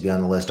Jones needs to be on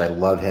the list. I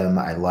love him.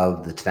 I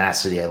love the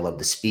tenacity. I love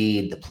the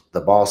speed, the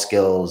ball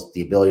skills,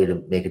 the ability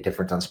to make a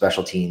difference on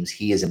special teams.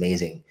 He is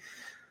amazing.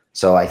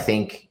 So I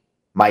think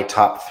my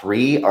top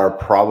 3 are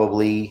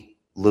probably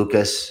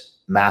Lucas,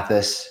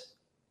 Mathis,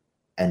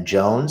 and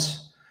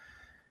Jones.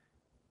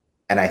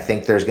 And I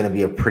think there's going to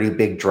be a pretty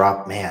big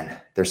drop. Man,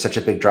 there's such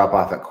a big drop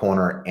off at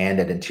corner and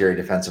at interior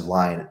defensive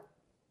line.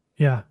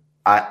 Yeah.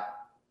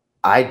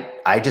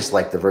 I just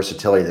like the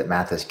versatility that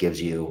Mathis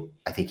gives you.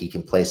 I think he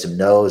can play some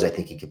nose. I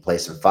think he can play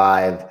some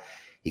 5.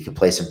 He can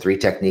play some 3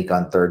 technique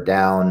on third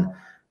down.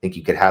 I think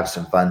you could have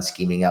some fun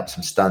scheming up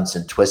some stunts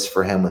and twists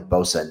for him with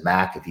Bosa and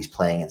Mack if he's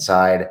playing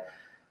inside.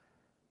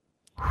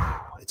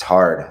 It's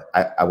hard.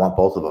 I want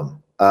both of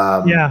them.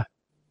 Yeah.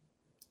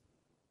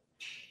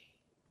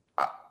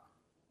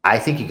 I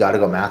think you got to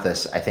go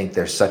Mathis. I think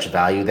there's such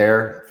value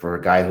there for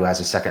a guy who has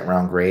a second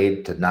round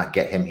grade. To not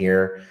get him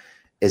here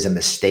is a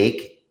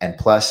mistake. And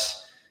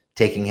plus,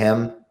 taking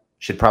him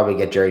should probably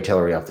get Jerry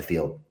Tillery off the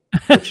field.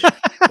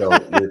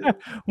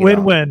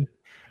 Win-win.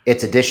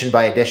 It's addition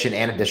by addition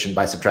and addition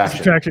by subtraction.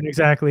 Subtraction,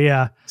 exactly.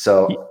 Yeah.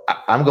 So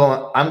I'm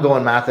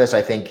going Mathis.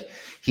 I think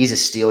he's a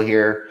steal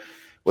here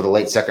with a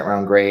late second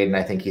round grade, and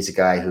I think he's a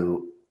guy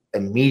who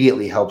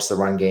immediately helps the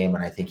run game,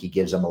 and I think he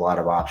gives them a lot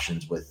of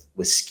options with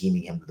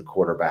scheming him to the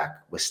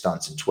quarterback with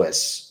stunts and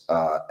twists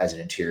as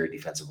an interior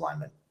defensive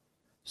lineman.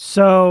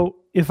 So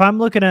if I'm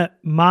looking at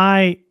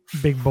my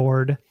big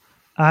board,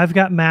 I've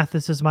got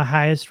Mathis as my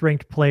highest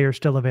ranked player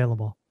still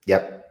available.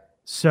 Yep.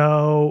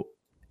 So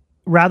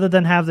rather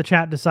than have the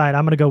chat decide,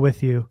 I'm going to go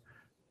with you.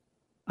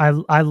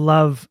 I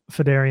love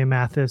Phidarian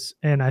Mathis,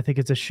 and I think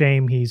it's a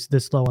shame he's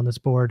this low on this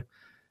board.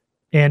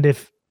 And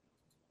if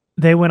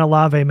they win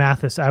Olave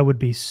Mathis, I would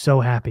be so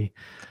happy.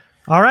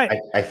 All right.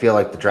 I feel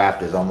like the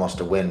draft is almost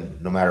a win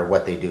no matter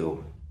what they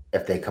do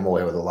if they come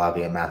away with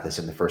Olave and Mathis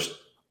in the first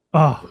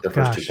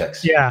first 2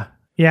 picks. Yeah.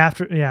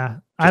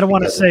 I don't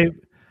want to say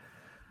 –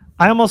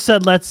 I almost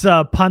said let's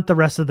punt the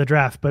rest of the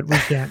draft, but we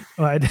can't.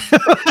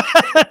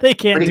 They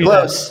can't Pretty do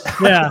close.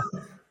 That.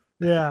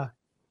 Yeah.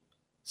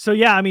 So,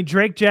 yeah, I mean,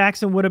 Drake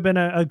Jackson would have been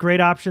a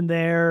great option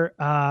there.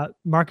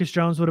 Marcus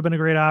Jones would have been a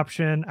great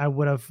option. I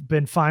would have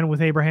been fine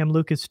with Abraham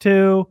Lucas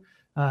too.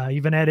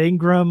 Even Ed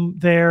Ingram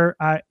there.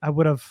 I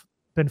would have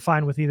been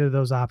fine with either of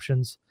those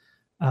options.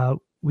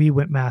 We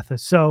went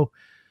Mathis. So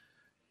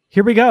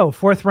here we go.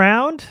 4th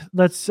round.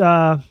 Let's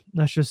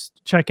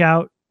just check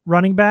out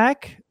running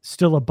back.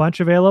 Still a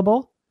bunch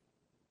available.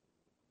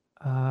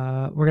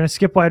 We're going to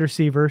skip wide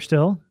receiver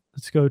still.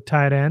 Let's go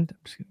tight end. I'm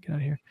just going to get out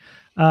of here.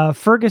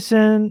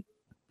 Ferguson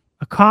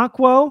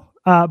Okonkwo,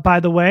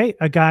 by the way,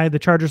 a guy the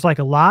Chargers like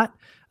a lot.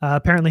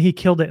 Apparently he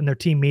killed it in their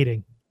team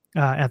meeting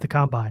at the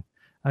combine.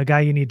 a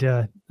guy you need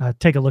to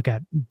take a look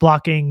at.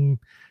 Blocking,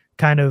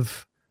 kind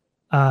of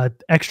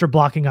extra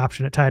blocking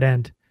option at tight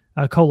end.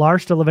 Kolar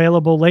still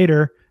available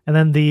later, and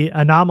then the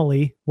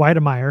anomaly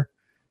Weidemeyer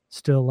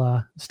still Who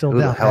down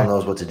the hell there.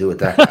 knows what to do with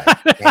that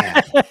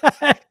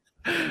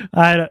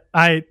guy?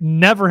 I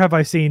never have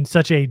I seen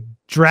such a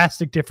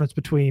drastic difference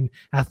between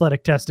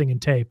athletic testing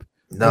and tape.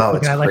 No,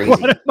 it's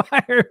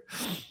crazy.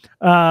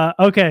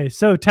 Okay,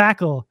 so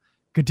tackle.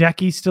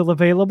 Gadecki still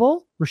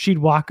available. Rasheed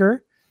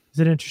Walker is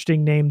an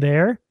interesting name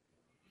there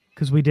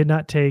because we did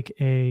not take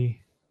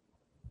a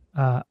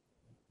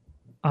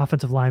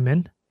offensive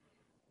lineman.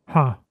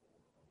 Huh.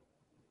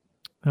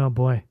 Oh,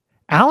 boy.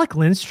 Alec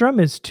Lindstrom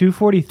is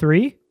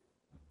 243.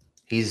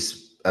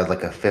 He's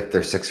like a 5th or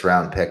 6th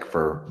round pick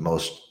for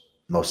most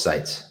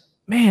sites.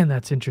 Man,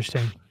 that's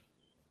interesting.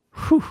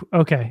 Whew.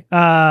 Okay.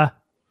 All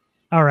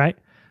right.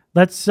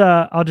 Let's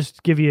I'll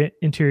just give you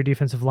interior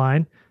defensive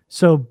line.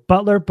 So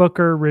Butler,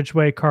 Booker,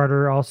 Ridgeway,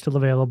 Carter, all still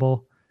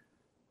available.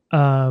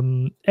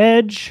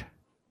 Edge,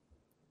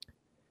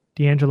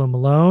 D'Angelo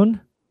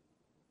Malone.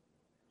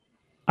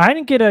 I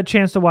didn't get a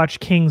chance to watch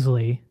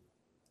Kingsley.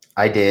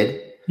 I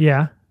did.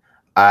 Yeah.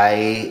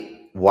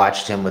 I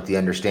watched him with the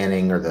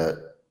understanding,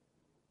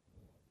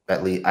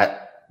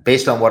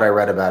 based on what I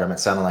read about him, it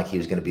sounded like he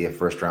was going to be a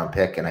first-round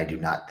pick, and I do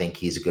not think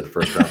he's a good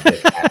first-round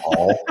pick at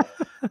all.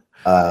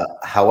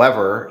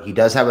 However, he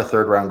does have a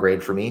 3rd-round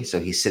grade for me, so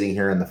he's sitting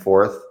here in the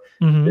 4th.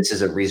 Mm-hmm. This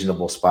is a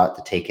reasonable spot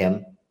to take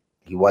him.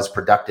 He was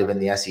productive in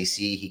the SEC.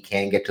 He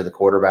can get to the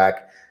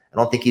quarterback. I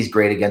don't think he's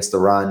great against the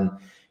run.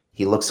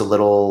 He looks a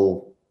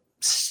little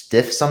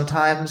stiff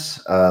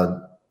sometimes,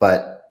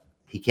 but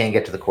he can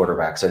get to the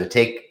quarterback. So to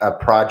take a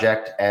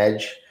project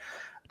edge,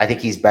 I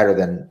think he's better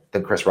than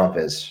Chris Rumph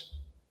is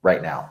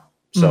right now.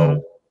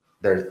 So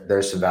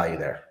there's some value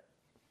there.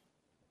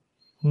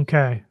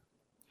 Okay.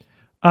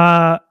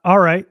 All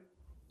right.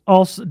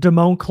 Also,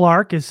 Damone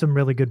Clark is some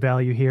really good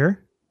value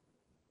here.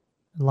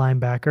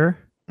 Linebacker.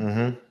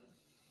 Mm-hmm.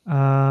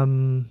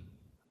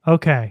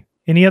 Okay.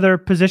 Any other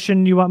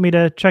position you want me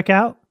to check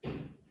out?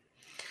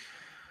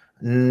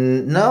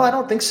 No, I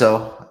don't think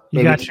so.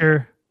 You got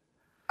your...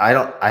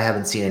 I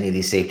haven't seen any of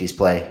these safeties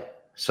play.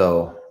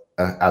 So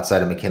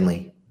outside of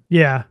McKinley.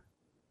 Yeah.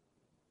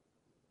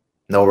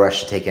 No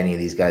rush to take any of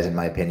these guys, in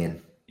my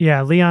opinion.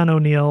 Yeah. Leon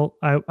O'Neal,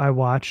 I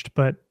watched,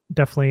 but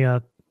definitely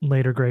a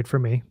later grade for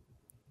me.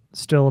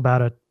 Still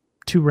about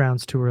 2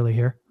 rounds too early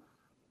here.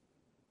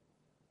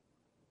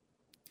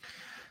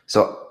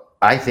 So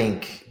I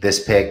think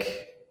this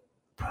pick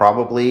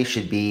probably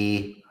should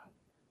be,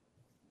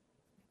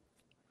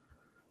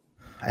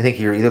 I think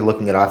you're either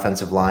looking at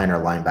offensive line or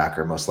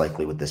linebacker most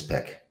likely with this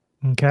pick.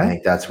 Okay. I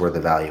think that's where the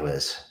value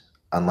is.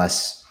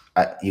 Unless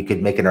you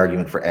could make an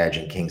argument for edge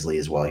and Kingsley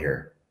as well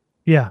here.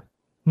 Yeah.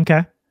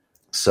 Okay.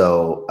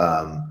 So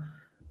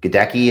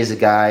Gadecki is a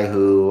guy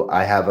who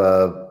I have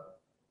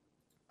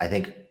I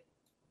think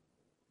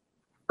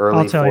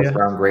early 4th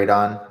round grade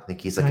on. I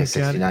think he's like a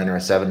 69 or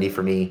a 70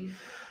 for me.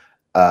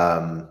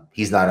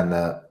 He's not in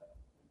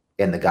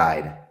the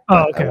guide.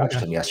 Oh, okay. I watched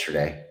him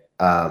yesterday.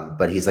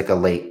 But he's like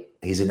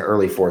he's an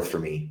early 4th for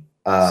me.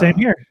 Same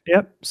here.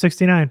 Yep.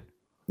 69.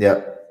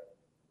 Yep.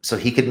 So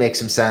he could make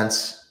some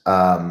sense.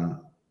 Can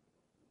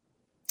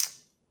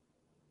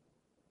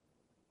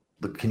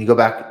you go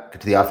back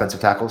to the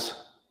offensive tackles?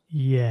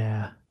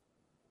 Yeah.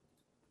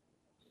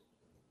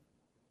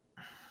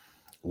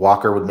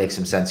 Walker would make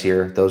some sense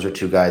here. Those are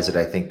 2 guys that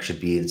I think should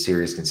be in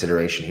serious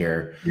consideration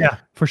here. Yeah,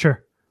 for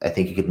sure. I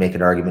think you could make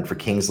an argument for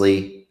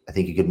Kingsley. I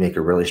think you could make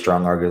a really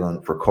strong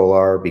argument for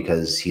Kolar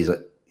because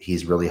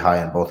he's really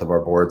high on both of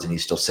our boards and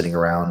he's still sitting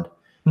around.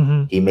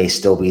 Mm-hmm. He may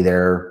still be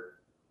there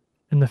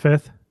in the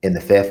 5th.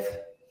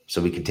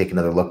 So we can take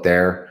another look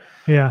there.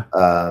 Yeah.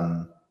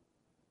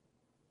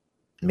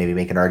 Maybe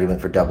make an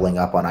argument for doubling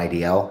up on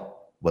IDL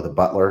with a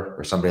Butler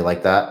or somebody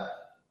like that.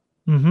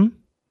 Mm-hmm.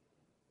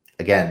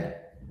 Again,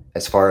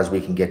 as far as we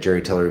can get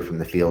Jerry Tillery from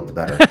the field, the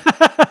better.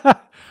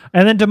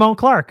 And then Damone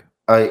Clark.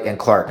 And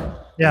Clark.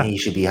 Yeah. He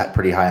should be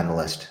pretty high on the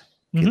list.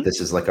 Mm-hmm. This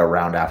is like a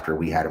round after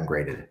we had him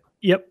graded.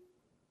 Yep.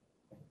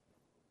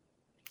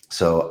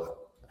 So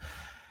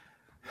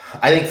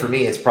I think for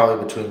me, it's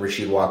probably between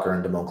Rasheed Walker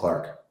and Damone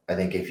Clark. I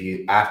think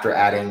after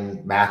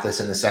adding Mathis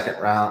in the 2nd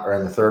round or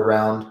in the 3rd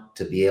round,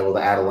 to be able to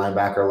add a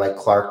linebacker like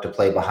Clark to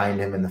play behind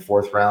him in the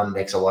 4th round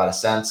makes a lot of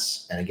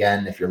sense. And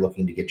again, if you're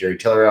looking to get Jerry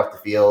Tillery off the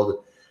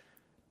field,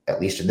 at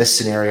least in this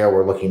scenario,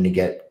 we're looking to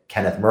get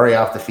Kenneth Murray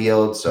off the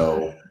field.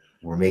 So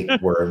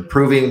we're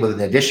improving with an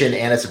addition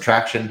and a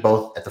subtraction,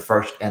 both at the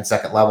 1st and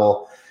 2nd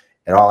level.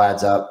 It all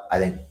adds up. I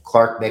think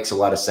Clark makes a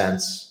lot of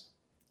sense.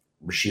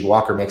 Rasheed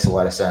Walker makes a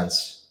lot of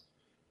sense.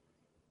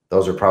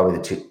 Those are probably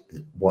the 2.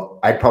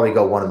 I'd probably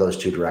go one of those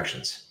 2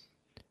 directions.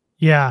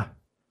 Yeah.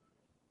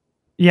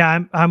 Yeah,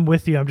 I'm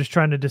with you. I'm just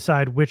trying to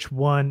decide which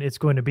one it's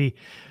going to be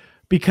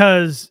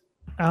because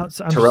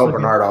Terrell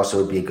Bernard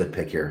also would be a good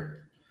pick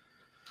here.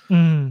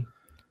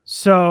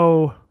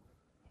 So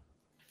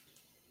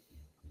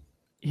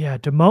yeah,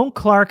 Damone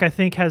Clark I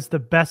think has the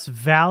best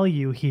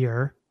value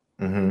here,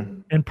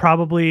 and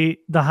probably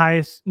the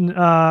highest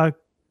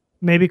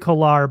maybe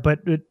Kolar, but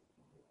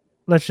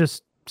let's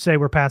just say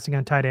we're passing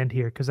on tight end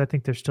here because I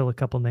think there's still a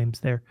couple names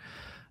there.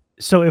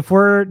 So if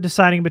we're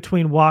deciding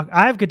between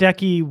I have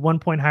Gadecki 1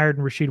 point higher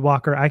than Rasheed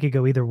Walker. I could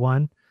go either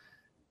one,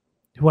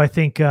 who I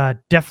think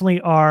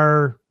definitely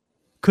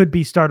could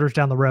be starters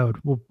down the road.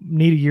 We'll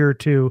need a year or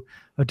two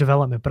of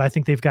development, but I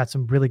think they've got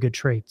some really good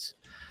traits.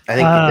 I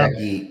think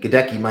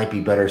Gadecki might be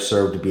better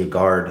served to be a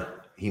guard.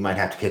 He might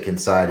have to kick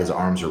inside. His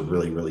arms are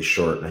really, really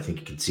short, and I think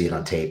you can see it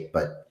on tape.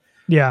 But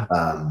yeah,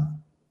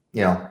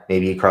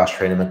 maybe you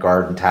cross-train him at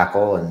guard and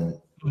tackle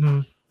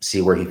and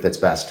see where he fits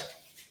best.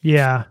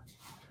 Yeah.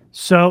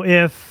 So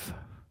if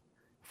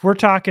we're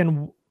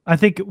talking, I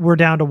think we're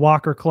down to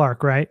Walker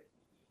Clark, right?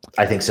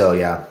 I think so,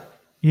 yeah.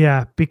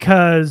 Yeah,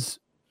 because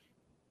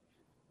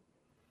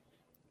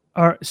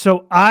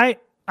so I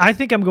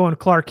think I'm going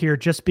Clark here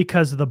just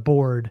because of the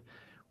board.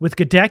 With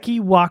Gadecki,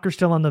 Walker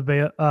still on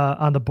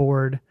the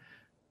board.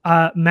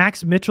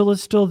 Max Mitchell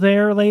is still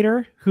there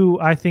later,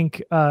 who I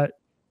think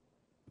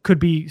could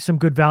be some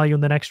good value in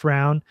the next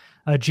round.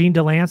 Gene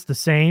DeLance, the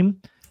same.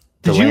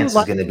 DeLance is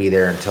going to be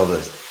there until the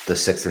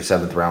 6th or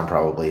 7th round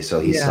probably, so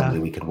he's somebody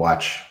we could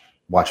watch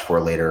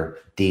for later.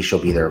 Deesh will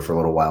be there for a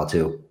little while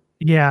too.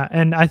 Yeah,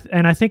 and I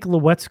think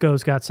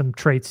Lewetsko's got some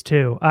traits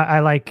too. I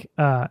like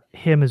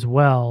him as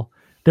well.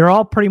 They're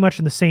all pretty much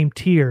in the same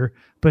tier,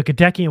 but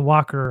Gadecki and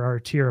Walker are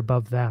a tier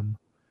above them.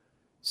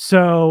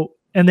 So,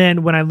 and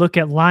then when I look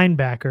at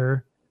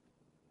linebacker,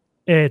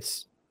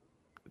 it's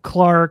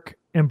Clark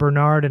and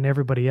Bernard and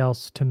everybody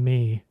else to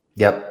me.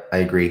 Yep, I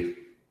agree.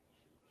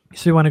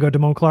 So you want to go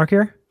Damone Clark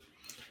here?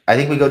 I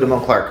think we go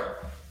Damone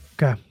Clark.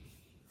 Okay.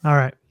 All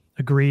right.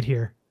 Agreed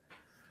here.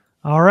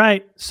 All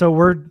right. So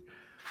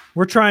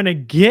we're trying to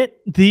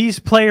get these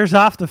players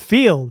off the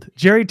field.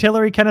 Jerry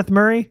Tillery, Kenneth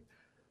Murray,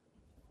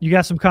 you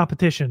got some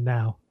competition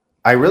now.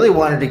 I really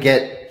wanted to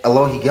get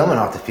Alohi Gilman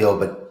off the field,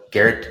 but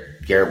Garrett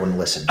wouldn't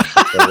listen.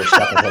 They were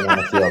stuck with him on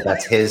the field.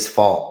 That's his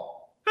fault.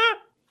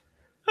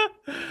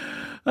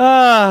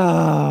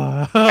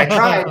 I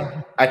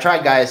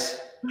tried, guys.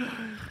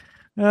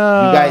 You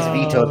guys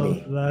vetoed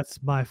me.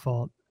 That's my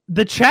fault.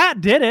 The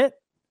chat did it.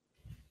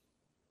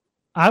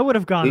 I would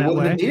have gone that way. We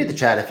wouldn't have needed the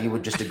chat if you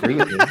would just agree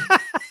with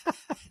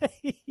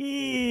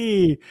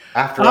me.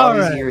 After all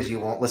these years, you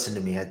won't listen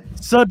to me. It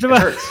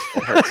hurts.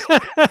 It hurts.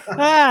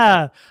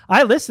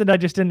 I listened. I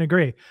just didn't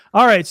agree.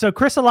 All right. So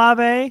Chris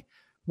Olave,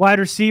 wide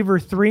receiver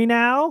 3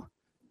 now.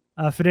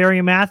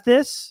 Fedarian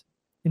Mathis,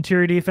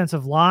 interior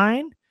defensive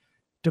line.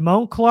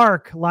 Damone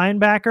Clark,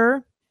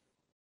 linebacker.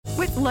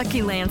 With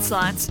Lucky Land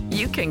Slots,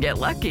 you can get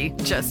lucky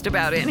just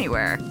about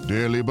anywhere.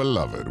 Dearly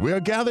beloved, we are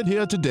gathered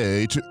here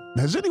today to...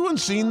 Has anyone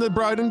seen the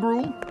bride and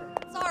groom?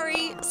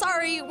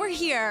 Sorry, we're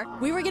here.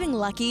 We were getting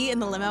lucky in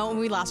the limo and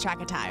we lost track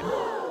of time.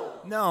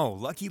 No,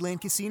 Lucky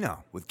Land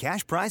Casino, with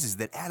cash prizes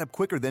that add up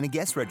quicker than a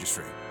guest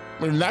registry.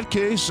 In that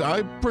case,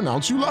 I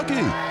pronounce you lucky.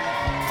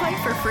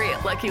 Play for free at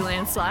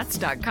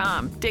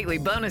LuckyLandSlots.com. Daily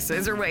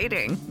bonuses are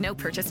waiting. No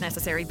purchase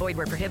necessary. Void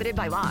where prohibited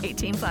by law.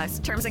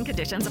 18+. Terms and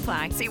conditions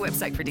apply. See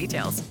website for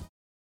details.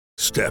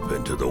 Step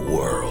into the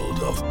world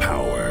of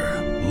power,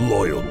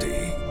 loyalty,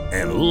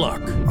 and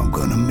luck. I'm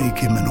gonna make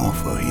him an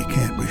offer he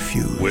can't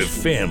refuse. With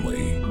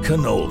family,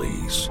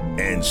 cannolis,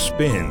 and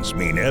spins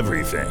mean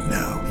everything.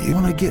 Now, you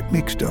wanna get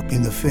mixed up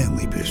in the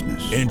family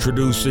business.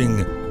 Introducing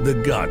The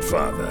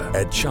Godfather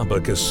at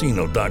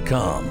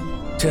ChumbaCasino.com.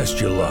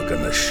 Test your luck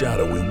in the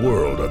shadowy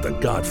world of The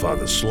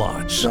Godfather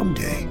slot.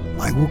 Someday,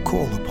 I will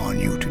call upon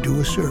you to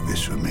do a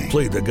service for me.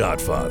 Play The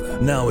Godfather,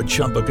 now at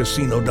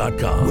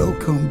ChumbaCasino.com.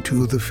 Welcome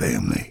to the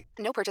family.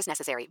 No purchase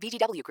necessary.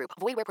 VGW Group.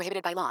 Void where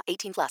prohibited by law.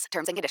 18+.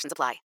 Terms and conditions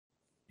apply.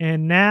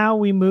 And now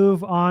we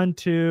move on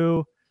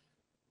to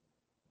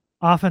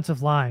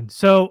offensive line.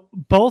 So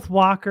both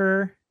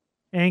Walker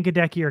and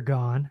Gadecki are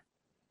gone.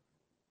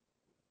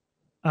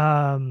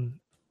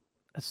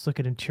 Let's look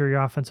at interior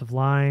offensive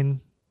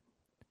line.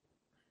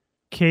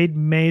 Cade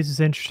Mays is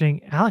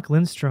interesting. Alec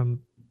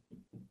Lindstrom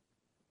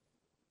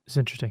is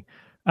interesting.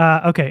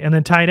 Okay, and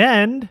then tight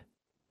end.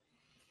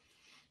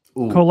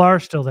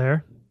 Kolar's still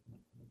there.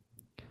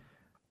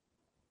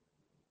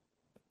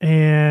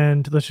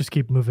 And let's just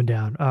keep moving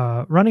down.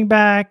 Running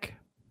back.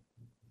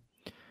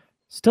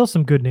 Still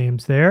some good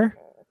names there.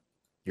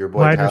 Your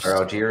boy Tyler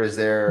Algier is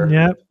there.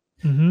 Yep.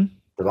 Mm-hmm.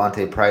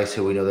 Devontae Price,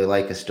 who we know they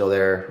like, is still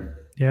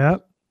there.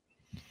 Yep.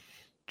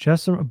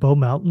 Bo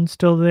Melton's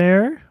still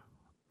there.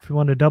 If you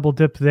want to double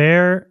dip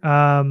there.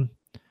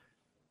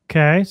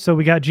 Okay, so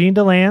we got Gene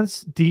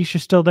DeLance. Deesh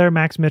is still there.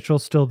 Max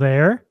Mitchell's still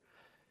there.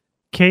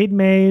 Cade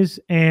Mays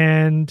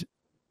and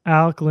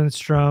Alec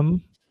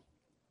Lindstrom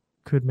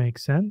could make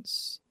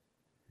sense.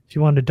 If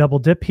you want to double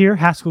dip here,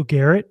 Haskell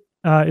Garrett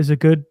is a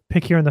good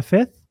pick here in the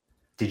 5th.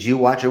 Did you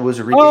watch it? Was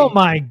a Oh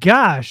my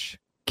gosh.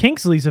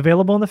 Kingsley's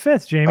available in the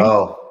 5th, Jamie.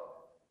 Oh,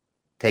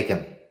 take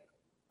him.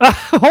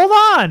 Hold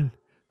on.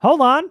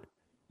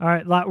 All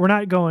right, we're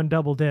not going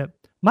double dip.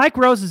 Mike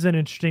Rose is an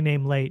interesting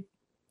name late.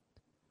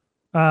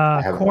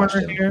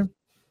 Corner here.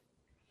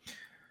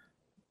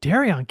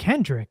 Darion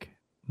Kendrick.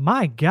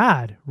 My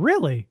God,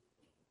 really?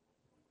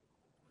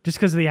 Just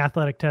because of the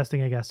athletic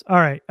testing, I guess. All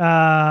right.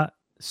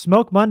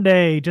 Smoke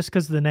Monday, just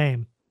because of the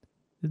name.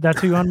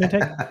 That's who you want me to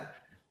take?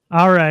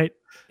 All right.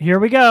 Here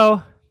we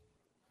go.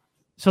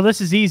 So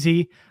this is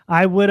easy.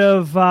 I would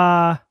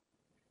have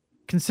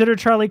considered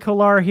Charlie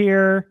Kolar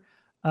here.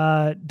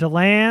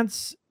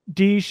 DeLance,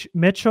 Deesh,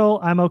 Mitchell,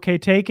 I'm okay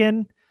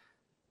taking.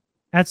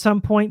 At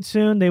some point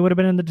soon, they would have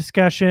been in the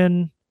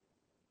discussion.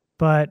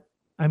 But,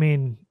 I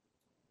mean,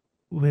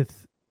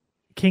 with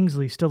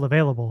Kingsley still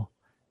available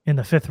in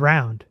the 5th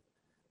round,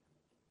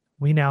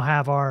 we now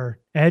have our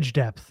edge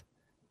depth.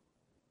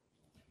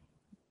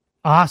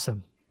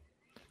 Awesome.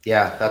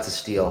 Yeah, that's a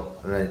steal.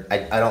 I mean,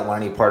 I don't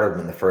want any part of him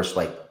in the first,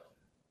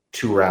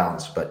 2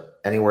 rounds, but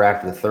anywhere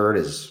after the 3rd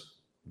is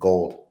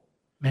gold.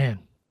 Man.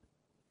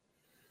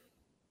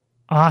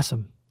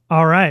 Awesome.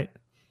 All right.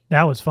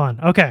 That was fun.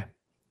 Okay.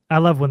 I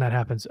love when that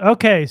happens.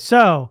 Okay,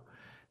 so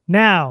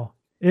now,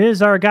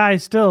 is our guy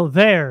still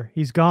there?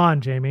 He's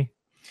gone, Jamie.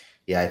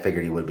 Yeah, I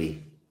figured he would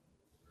be.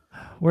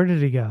 Where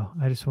did he go?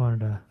 I just wanted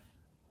to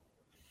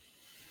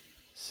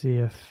see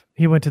if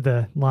he went to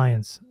the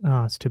Lions.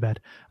 Oh, it's too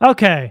bad.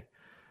 Okay.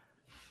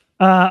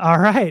 All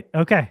right.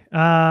 Okay.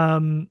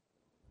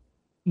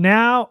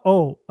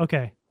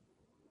 Okay.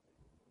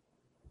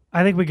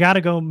 I think we got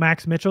to go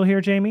Max Mitchell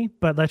here, Jamie,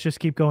 but let's just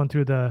keep going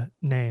through the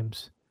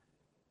names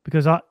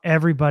because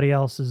everybody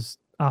else is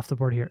off the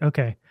board here.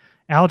 Okay.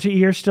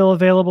 Algier still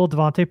available.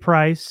 Devontae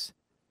Price.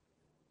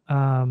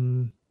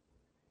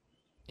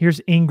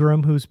 Here's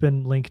Ingram, who's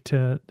been linked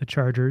to the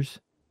Chargers.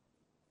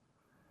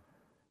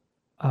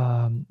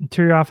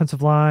 Interior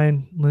offensive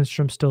line,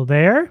 Lindstrom still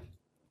there.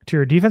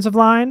 Interior defensive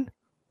line,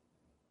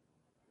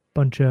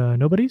 bunch of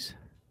nobodies.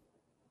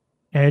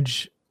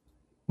 Edge,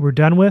 we're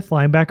done with.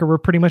 Linebacker, we're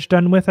pretty much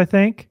done with, I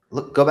think.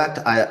 Look, go back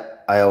to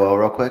IOL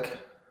real quick.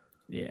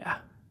 Yeah.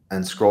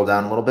 And scroll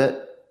down a little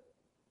bit.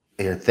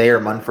 Here, Thayer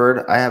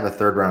Munford, I have a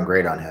 3rd round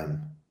grade on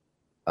him.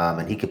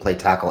 And he could play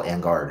tackle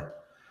and guard.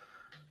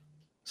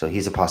 So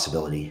he's a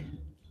possibility.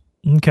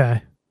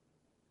 Okay.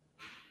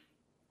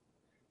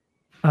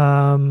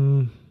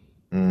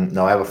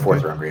 No, I have a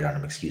 4th round grade on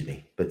him, excuse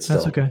me. But still,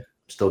 that's okay.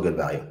 Still good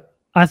value.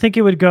 I think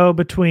it would go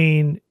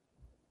between,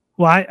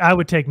 I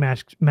would take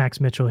Max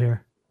Mitchell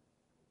here.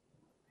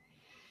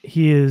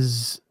 He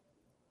is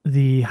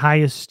the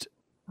highest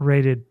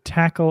rated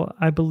tackle,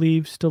 I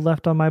believe, still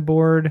left on my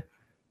board.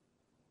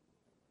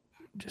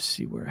 Just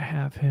see where I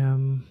have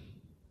him.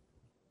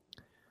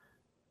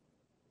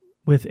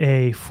 With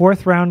a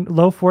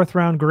low 4th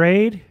round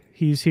grade.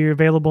 He's here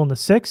available in the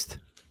 6th.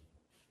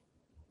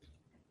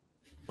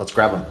 Let's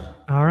grab him.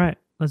 All right,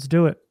 let's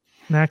do it.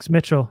 Max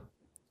Mitchell.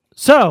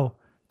 So,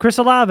 Chris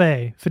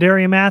Olave,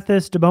 Fedarian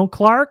Mathis, Damone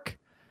Clark.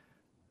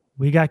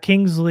 We got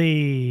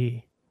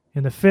Kingsley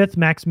in the 5th,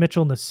 Max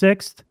Mitchell in the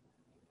 6th.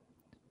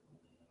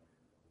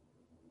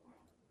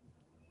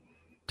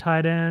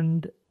 Tight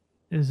end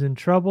is in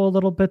trouble a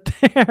little bit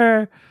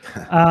there.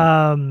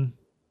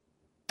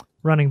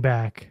 Running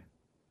back.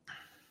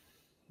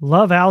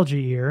 Love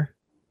Algier.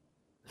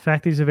 The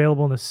fact that he's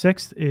available in the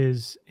 6th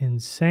is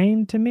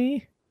insane to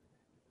me.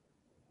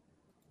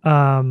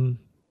 I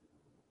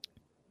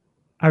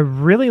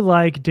really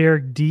like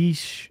Derek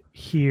Deesh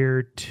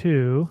here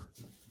too.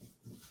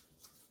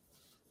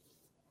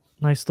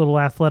 Nice little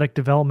athletic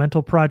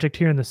developmental project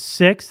here in the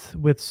 6th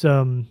with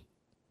some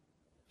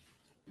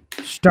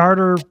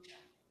starter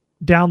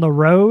down the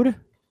road.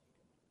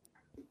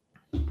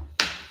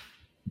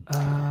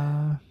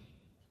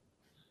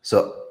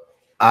 So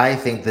I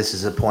think this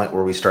is a point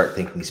where we start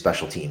thinking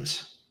special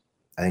teams.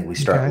 I think we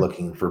start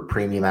looking for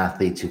premium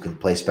athletes who can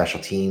play special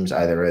teams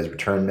either as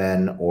return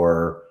men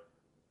or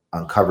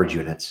on coverage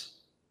units.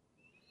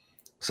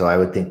 So I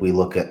would think we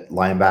look at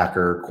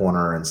linebacker,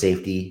 corner, and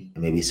safety,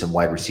 and maybe some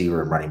wide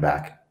receiver and running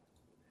back.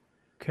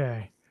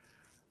 Okay.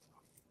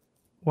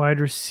 Wide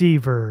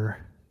receiver.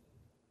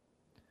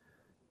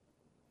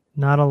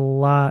 Not a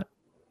lot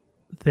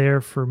there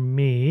for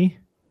me.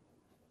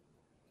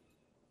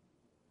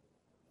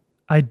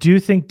 I do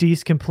think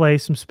Deese can play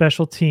some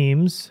special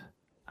teams.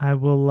 I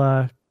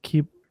will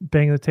keep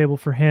banging the table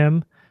for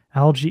him.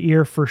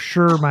 Algier, for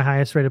sure, my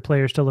highest rated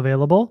player, still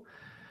available.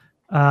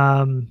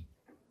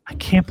 I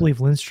can't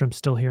believe Lindstrom's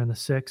still here in the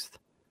 6th.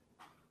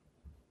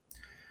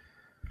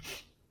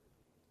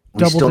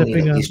 We still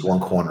need at least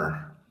one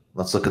corner.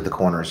 Let's look at the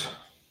corners.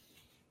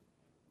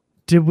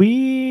 Did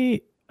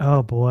we?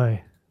 Oh,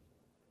 boy.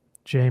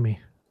 Jamie.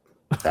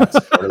 That's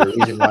part of the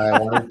reason why I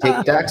wanted to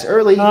take Dax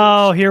early.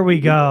 Oh, here we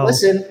go.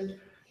 Listen.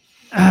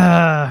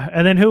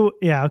 And then who?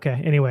 Yeah,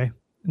 okay. Anyway.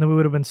 And then we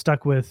would have been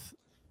stuck with,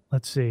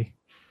 let's see,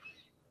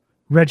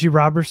 Reggie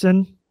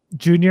Robertson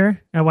Jr.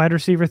 at wide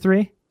receiver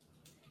 3.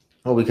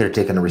 Well, we could have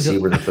taken a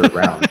receiver in the 3rd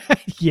round.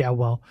 Yeah,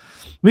 well,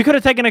 we could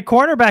have taken a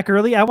cornerback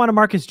early. I wanted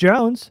Marcus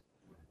Jones.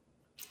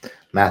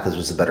 Mathis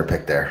was the better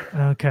pick there.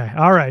 Okay.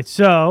 All right.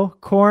 So,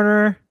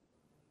 corner.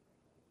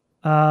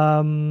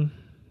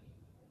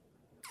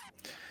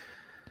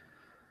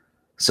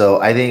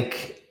 So, I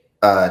think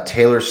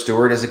Taylor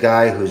Stewart is a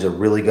guy who's a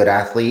really good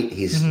athlete.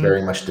 He's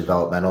very much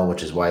developmental,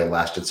 which is why he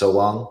lasted so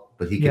long.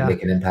 But he can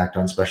make an impact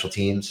on special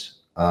teams.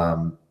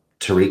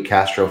 Tariq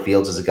Castro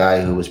Fields is a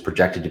guy who was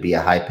projected to be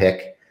a high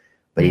pick,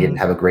 but he didn't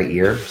have a great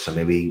year. So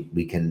maybe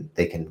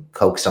they can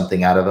coax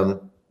something out of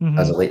him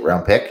as a late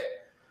round pick.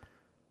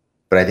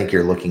 But I think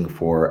you're looking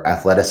for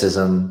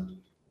athleticism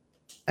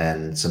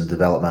and some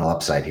developmental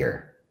upside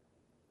here.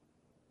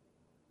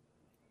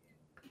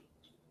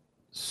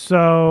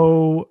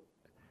 So,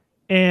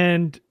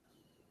 and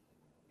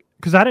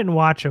because I didn't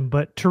watch him,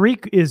 but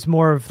Tariq is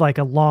more of like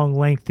a long,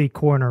 lengthy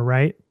corner,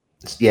 right?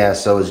 Yeah,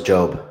 so is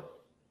Job.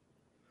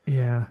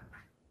 Yeah.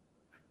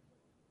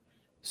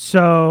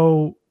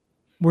 So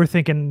we're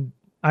thinking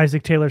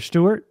Isaac Taylor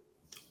Stewart?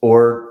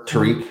 Or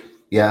Tariq,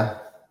 yeah.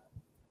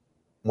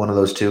 One of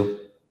those two.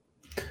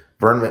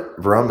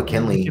 Verone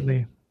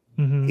McKinley.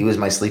 He was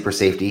my sleeper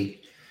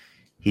safety.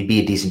 He'd be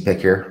a decent pick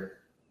here.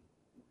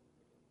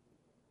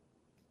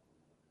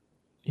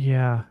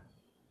 Yeah.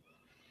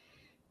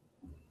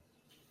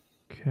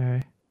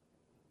 Okay.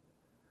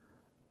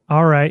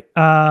 All right.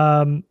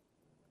 Let's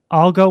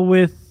go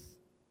with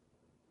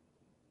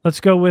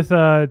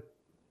the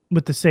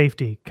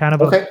safety.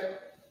 Kind of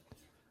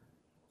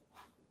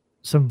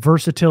some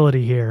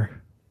versatility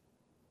here.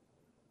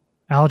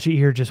 Algie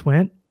here just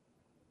went.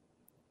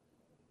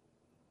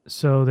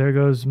 So there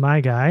goes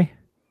my guy.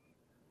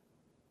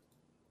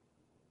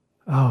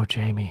 Oh,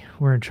 Jamie,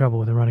 we're in trouble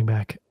with a running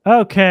back.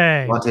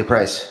 Okay. Devontae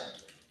Price.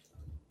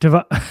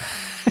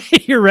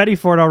 You're ready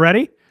for it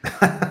already?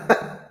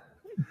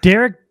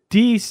 Derek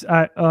Deese.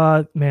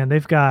 Man, they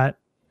got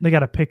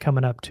a pick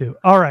coming up too.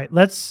 All right,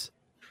 let's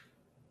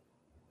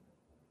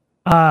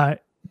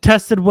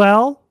tested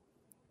well.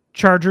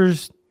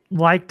 Chargers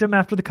liked him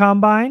after the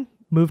combine,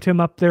 moved him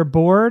up their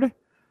board.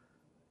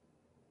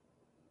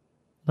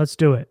 Let's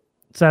do it.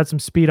 Let's add some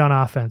speed on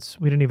offense.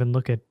 We didn't even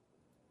look at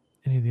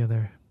any of the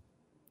other.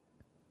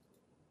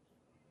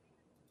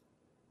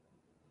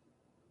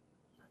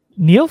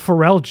 Neil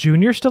Farrell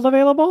Jr. still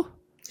available?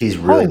 He's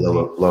really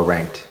low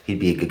ranked. He'd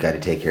be a good guy to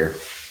take here.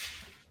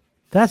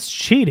 That's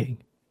cheating.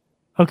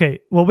 Okay,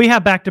 well, we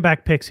have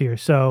back-to-back picks here,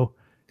 so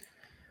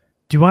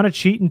do you want to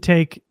cheat and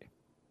take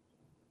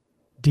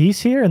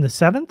Deese here in the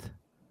 7th?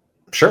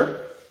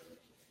 Sure.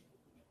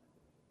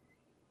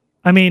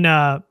 I mean,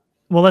 well,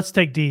 let's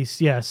take Deese,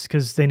 yes,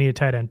 because they need a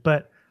tight end.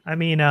 But, I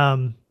mean,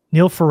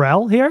 Neil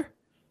Farrell here?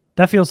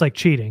 That feels like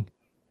cheating.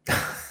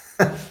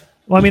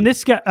 Well, I mean,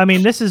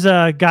 this is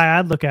a guy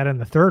I'd look at in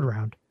the 3rd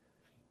round,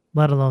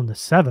 let alone the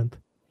 7th.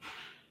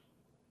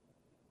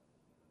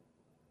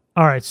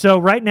 All right, so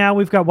right now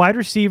we've got wide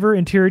receiver,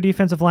 interior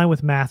defensive line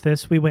with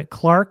Mathis. We went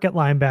Clark at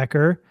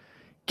linebacker,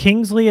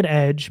 Kingsley at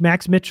edge.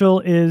 Max Mitchell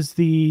is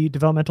the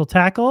developmental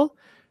tackle.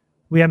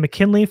 We have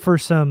McKinley for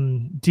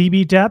some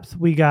DB depth.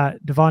 We got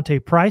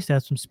Devontae Price to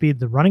have some speed in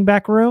the running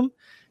back room.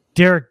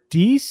 Derek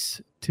Deese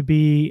to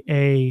be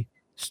a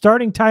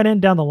starting tight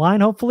end down the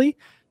line, hopefully.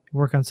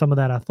 Work on some of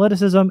that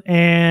athleticism.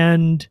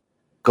 And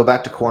go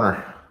back to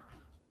corner.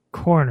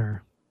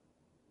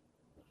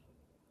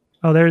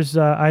 Oh, there's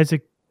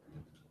Isaac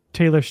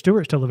Taylor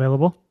Stewart still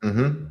available.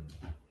 Mm-hmm.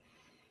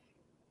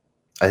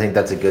 I think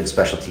that's a good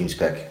special teams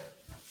pick.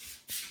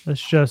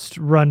 Let's just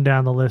run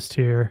down the list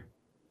here.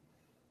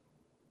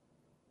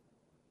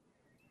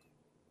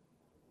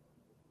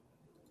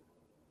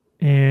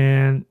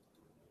 And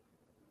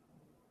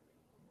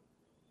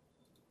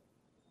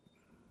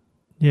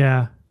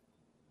yeah.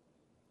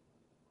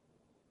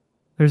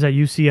 There's that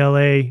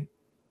UCLA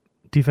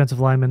defensive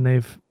lineman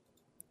the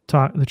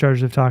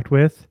Chargers have talked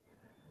with.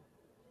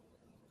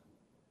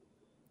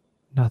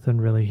 Nothing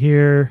really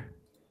here.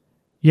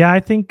 Yeah, I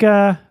think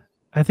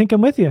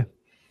I'm with you.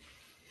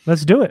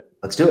 Let's do it.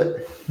 Let's do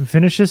it. And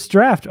finish this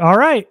draft. All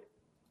right.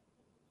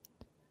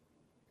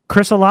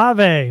 Chris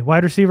Olave,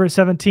 wide receiver at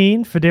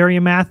 17.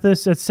 Fedarian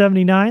Mathis at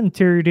 79,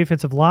 interior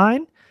defensive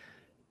line.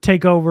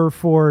 Take over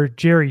for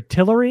Jerry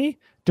Tillery.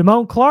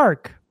 Damone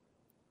Clark,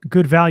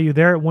 good value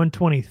there at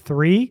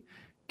 123.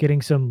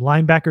 Getting some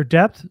linebacker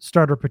depth,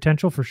 starter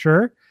potential for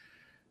sure.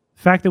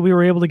 The fact that we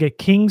were able to get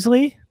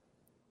Kingsley.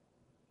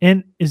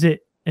 And is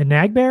it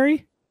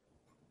Enagberry?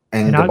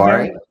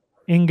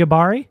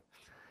 Ngabari?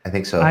 I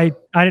think so. I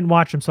didn't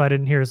watch him, so I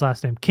didn't hear his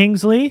last name.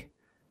 Kingsley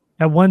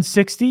at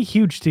 160,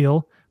 huge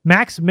steal.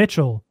 Max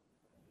Mitchell,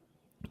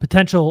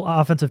 potential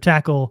offensive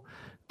tackle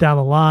down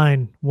the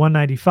line,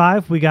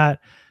 195. We got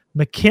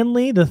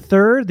McKinley the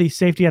third, the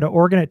safety out of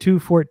Oregon at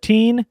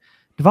 214.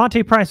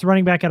 Devontae Price, the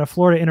running back out of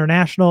Florida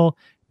International.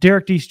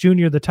 Derek Deese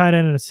Jr., the tight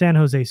end at San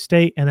Jose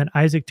State. And then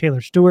Isaac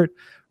Taylor Stewart,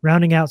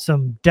 rounding out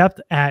some depth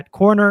at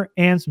corner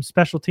and some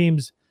special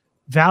teams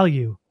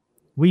value.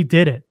 We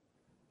did it.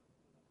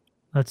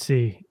 Let's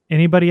see.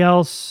 Anybody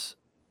else?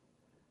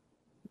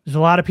 There's a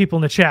lot of people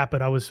in the chat,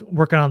 but I was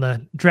working on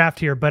the draft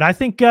here. But I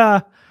think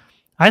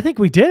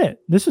we did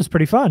it. This was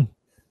pretty fun.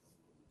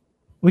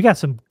 We got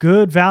some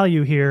good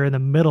value here in the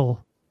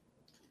middle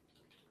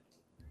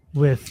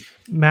with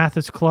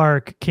Mathis,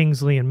 Clark,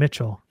 Kingsley, and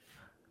Mitchell.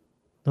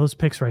 Those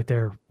picks right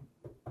there.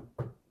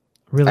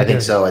 Really, I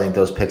think so. I think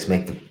those picks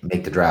make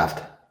the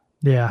draft.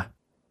 Yeah.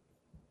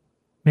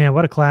 Man,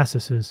 what a class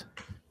this is.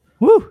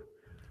 Woo!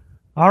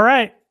 All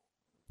right.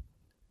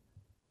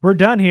 we're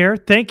done here.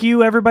 Thank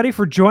you, everybody,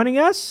 for joining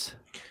us.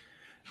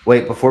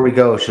 Wait, before we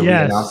go, should we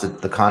announce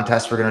the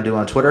contest we're going to do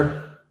on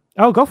Twitter?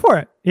 Oh, go for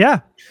it.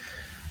 Yeah.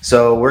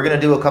 So we're going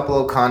to do a couple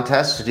of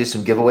contests to do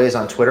some giveaways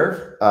on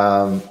Twitter.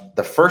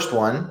 The first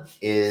one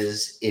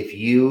is if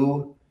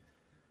you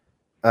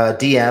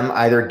DM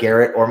either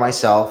Garrett or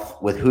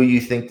myself with who you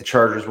think the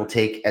Chargers will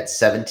take at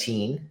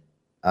 17,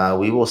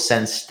 we will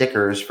send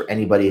stickers for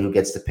anybody who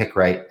gets the pick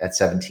right at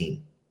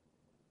 17.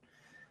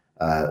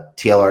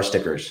 TLR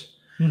stickers.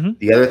 Mm-hmm.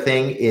 The other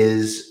thing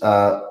is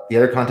the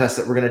other contest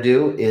that we're going to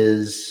do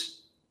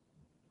is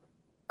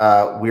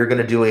we're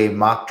going to do a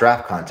mock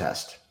draft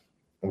contest.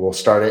 We'll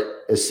start it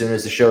as soon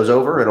as the show's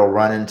over. It'll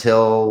run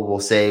until, we'll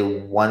say,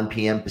 1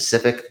 p.m.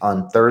 Pacific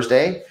on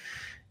Thursday.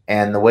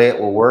 And the way it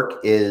will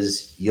work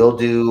is you'll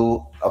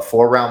do a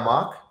 4-round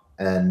mock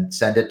and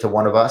send it to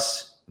one of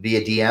us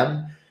via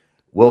DM.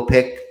 We'll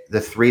pick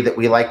the 3 that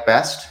we like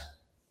best.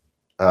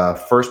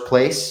 First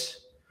place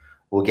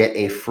will get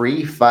a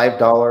free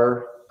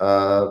 $5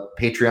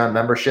 Patreon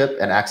membership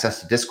and access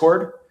to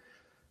Discord.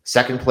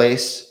 Second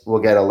place will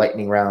get a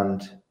lightning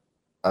round.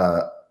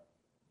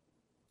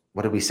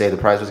 What did we say the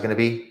prize was going to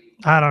be?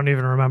 I don't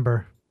even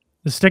remember.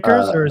 The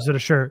stickers or is it a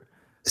shirt?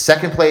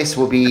 Second place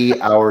will be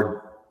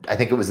I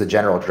think it was the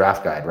general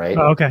draft guide, right?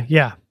 Oh, okay.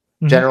 Yeah.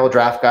 Mm-hmm. General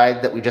draft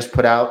guide that we just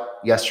put out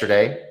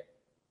yesterday.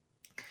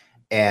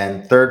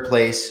 And third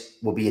place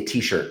will be a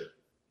t-shirt.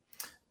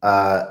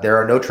 There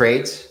are no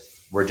trades.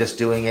 We're just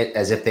doing it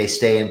as if they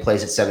stay in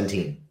place at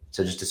 17.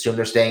 So just assume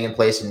they're staying in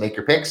place and make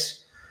your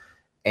picks.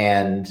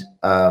 And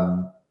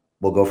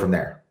we'll go from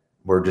there.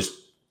 We're just,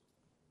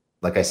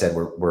 like I said,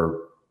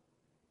 we're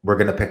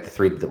going to pick the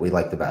 3 that we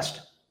like the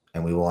best.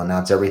 And we will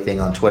announce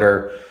everything on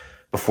Twitter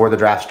before the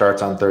draft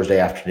starts on Thursday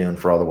afternoon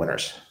for all the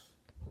winners.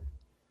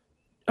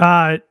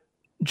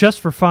 Just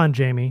for fun,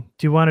 Jamie,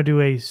 do you want to do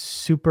a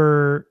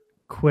super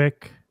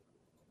quick,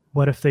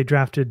 what if they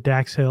drafted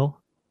Dax Hill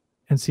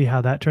and see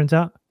how that turns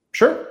out?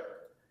 Sure.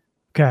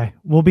 Okay.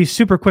 We'll be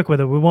super quick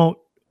with it. We won't,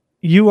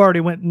 you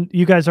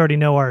guys already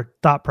know our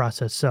thought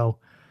process. So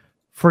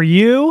for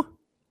you,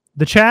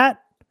 the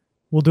chat,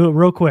 we'll do it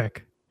real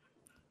quick.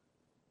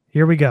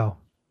 Here we go.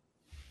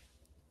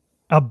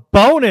 A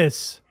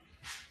bonus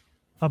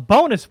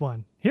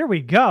one. Here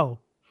we go.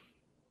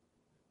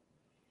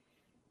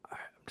 All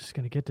right, I'm just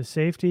going to get to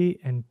safety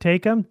and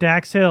take him.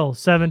 Dax Hill,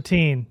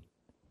 17.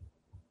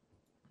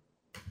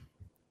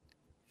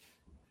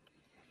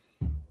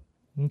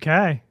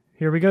 Okay.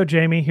 Here we go,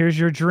 Jamie. Here's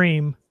your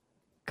dream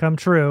come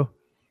true.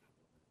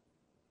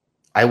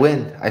 I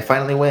win. I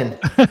finally win.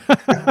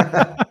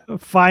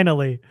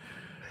 Finally.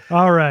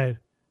 All right.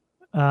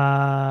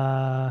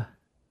 I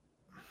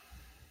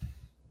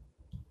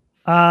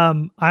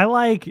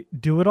like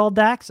Do It All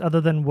Dax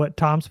other than what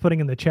Tom's putting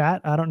in the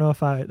chat. I don't know if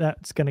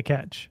that's going to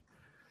catch.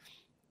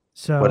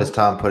 So what is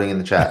Tom putting in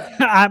the chat?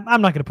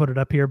 I'm not going to put it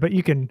up here, but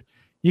you could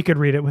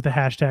read it with the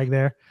hashtag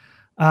there.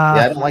 Yeah,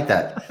 I don't like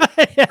that.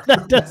 Yeah,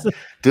 that doesn't.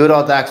 Do It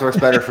All Dax works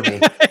better for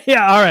me.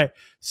 Yeah. All right.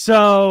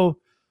 So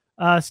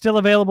still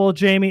available,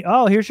 Jamie.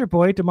 Oh, here's your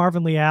boy,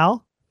 DeMarvin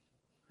Leal.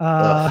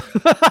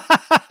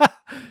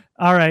 All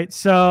right.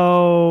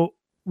 So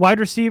wide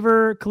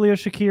receiver, Khalil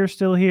Shakir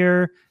still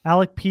here.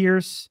 Alec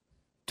Pierce,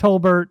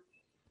 Tolbert.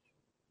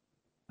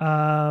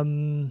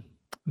 I'm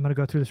going to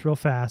go through this real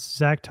fast.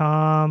 Zach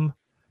Tom,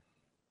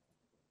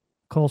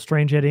 Cole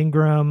Strange, Ed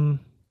Ingram,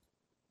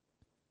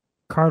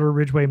 Carter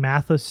Ridgeway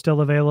Mathis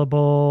still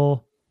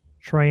available.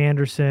 Troy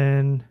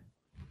Anderson,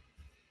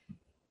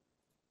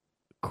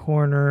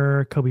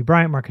 corner, Kobe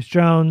Bryant, Marcus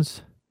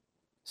Jones,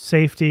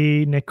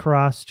 safety, Nick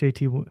Cross,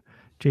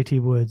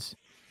 JT Woods.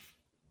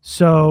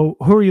 So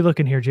who are you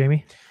looking here,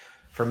 Jamie?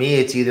 For me,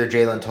 it's either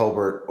Jalen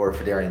Tolbert or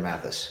Fedarian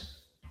Mathis.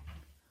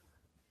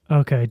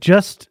 Okay,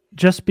 just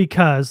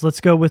because,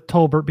 let's go with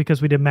Tolbert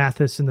because we did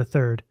Mathis in the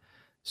third.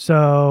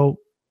 So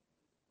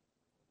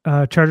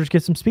Chargers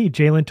get some speed.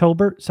 Jalen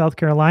Tolbert, South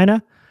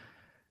Carolina.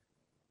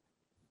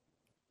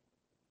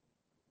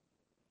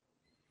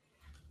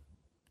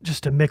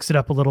 Just to mix it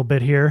up a little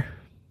bit here.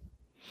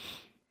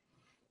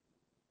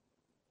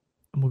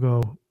 And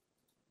we'll go.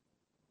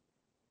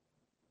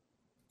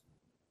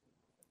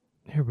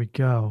 Here we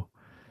go.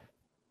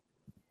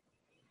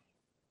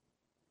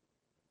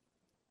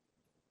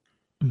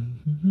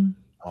 Mm-hmm.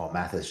 Oh,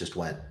 Mathis just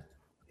went.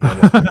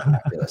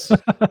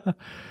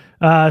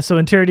 So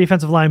interior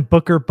defensive line,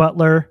 Booker,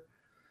 Butler,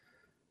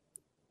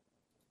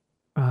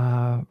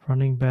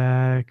 running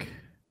back,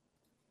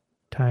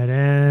 tight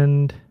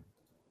end,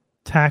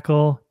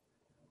 tackle,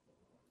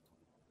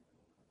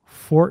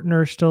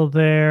 Fortner still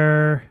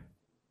there.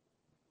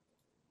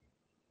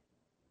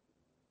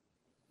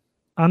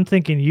 I'm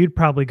thinking you'd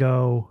probably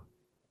go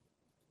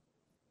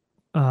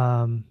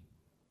there's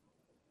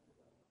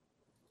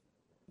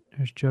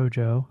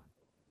JoJo.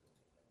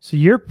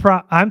 So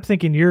I'm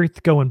thinking you're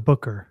going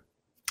Booker.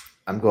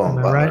 I'm going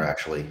Butler, right?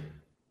 Actually.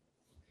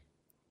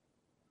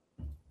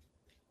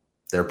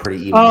 They're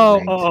pretty even.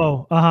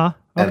 Uh-huh.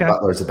 Okay. And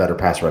Butler's a better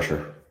pass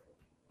rusher.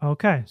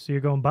 Okay, so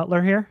you're going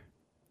Butler here?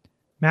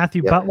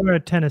 Matthew Butler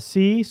at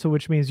Tennessee, so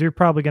which means you're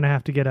probably going to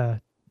have to get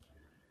a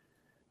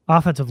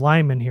offensive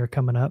lineman here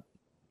coming up.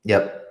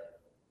 Yep.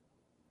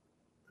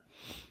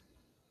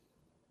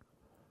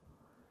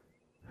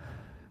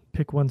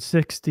 Pick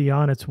 160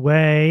 on its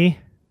way.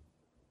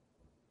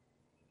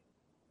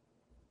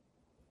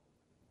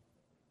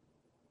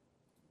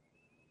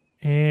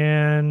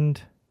 And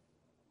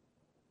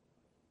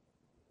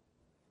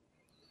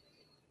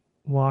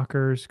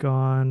Walker's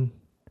gone.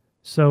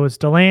 So it's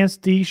Delance,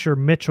 Deesh, or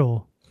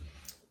Mitchell.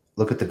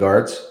 Look at the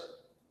guards.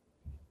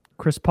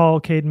 Chris Paul,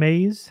 Cade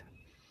Mays.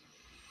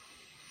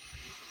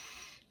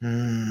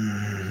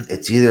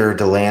 It's either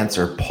Delance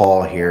or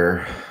Paul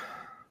here,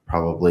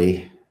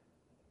 probably.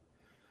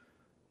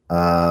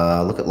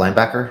 Look at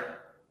linebacker.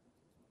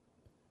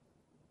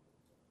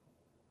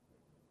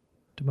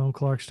 Damone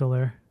Clark's still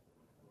there.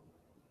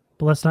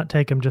 But let's not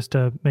take him just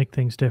to make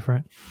things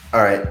different.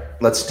 All right,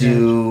 let's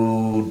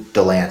do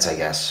Delance, I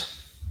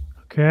guess.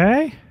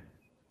 Okay.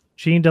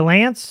 Gene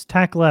Delance,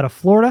 tackle out of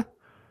Florida.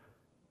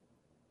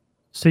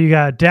 So you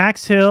got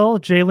Dax Hill,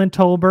 Jalen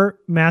Tolbert,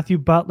 Matthew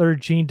Butler,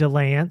 Gene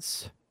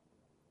Delance.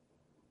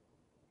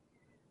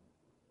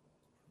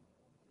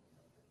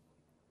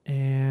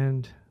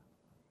 And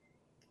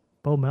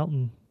Bo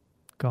Melton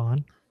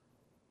gone.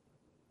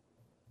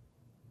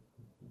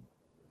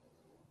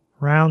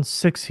 Round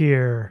 6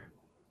 here.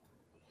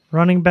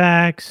 Running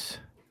backs.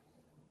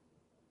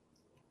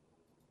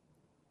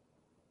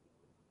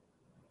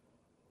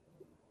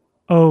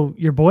 Oh,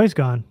 your boy's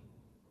gone.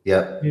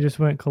 Yep. You just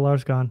went,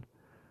 Kollar's gone.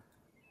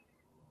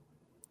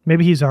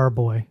 Maybe he's our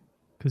boy,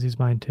 because he's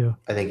mine too.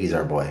 I think he's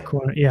our boy.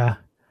 Corner, yeah.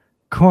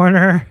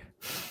 Corner,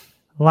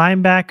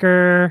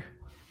 linebacker,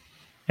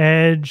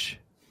 edge.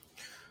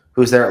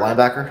 Who's there at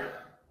linebacker?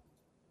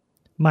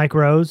 Mike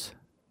Rose.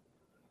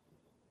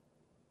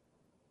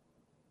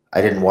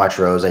 I didn't watch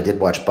Rose. I did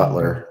watch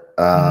Butler.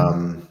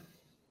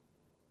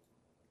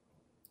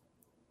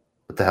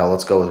 What the hell?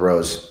 Let's go with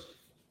Rose.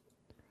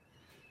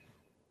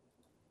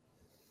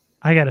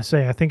 I got to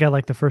say, I think I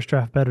like the first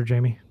draft better,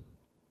 Jamie.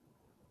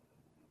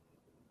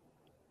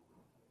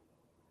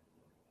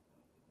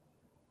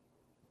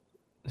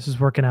 This is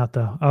working out,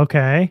 though.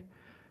 Okay.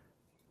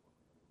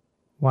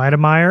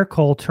 Weidemeyer,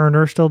 Cole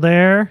Turner still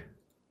there.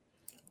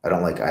 I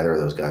don't like either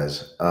of those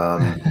guys.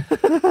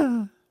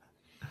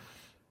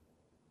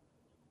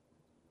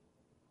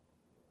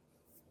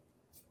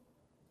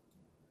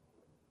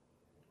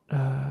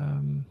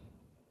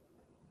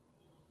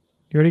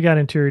 You already got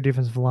interior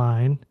defensive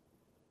line.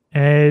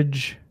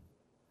 Edge.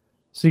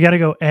 So you got to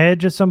go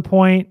edge at some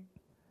point.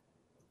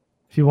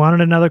 If you wanted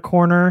another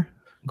corner.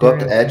 Go up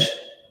to edge.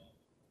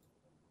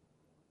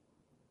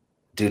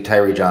 Do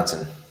Tyree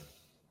Johnson.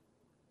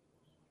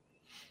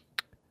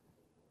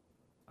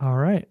 All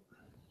right.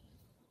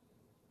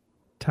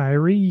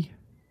 Tyree.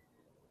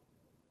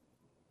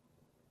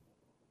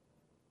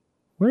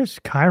 Where's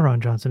Kyron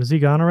Johnson? Is he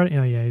gone already?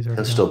 Oh, yeah, he's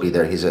already He'll gone. still be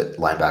there. He's at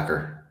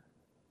linebacker.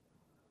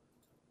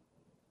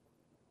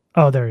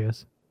 Oh, there he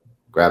is.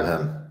 Grab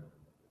him.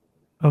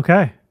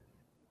 Okay.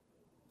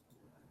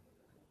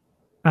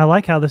 I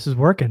like how this is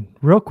working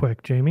real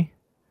quick, Jamie.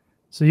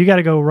 So you got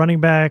to go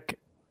running back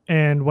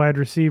and wide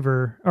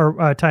receiver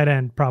or tight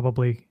end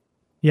probably.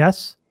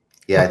 Yes?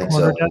 Yeah, I think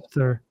so. Depth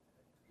or...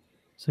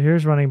 So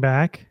here's running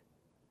back.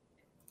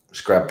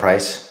 Just grab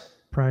Price.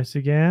 Price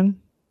again.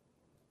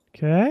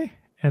 Okay.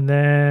 And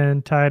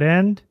then tight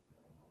end.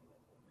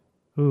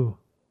 Ooh.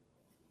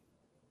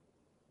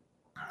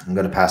 I'm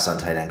going to pass on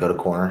tight end. Go to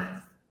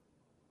corner.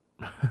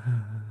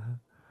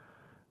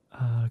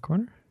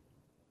 Corner?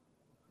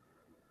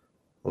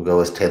 We'll go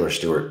with Taylor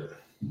Stewart.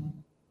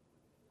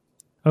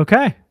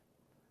 Okay.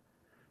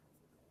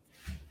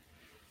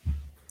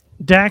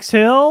 Dax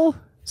Hill,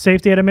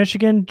 safety out of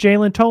Michigan.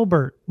 Jalen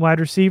Tolbert, wide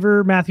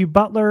receiver. Matthew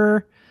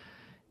Butler.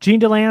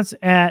 Gene Delance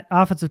at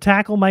offensive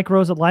tackle. Mike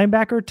Rose at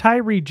linebacker.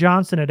 Tyree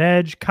Johnson at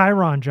edge.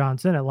 Kyron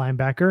Johnson at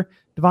linebacker.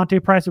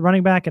 Devontae Price at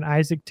running back. And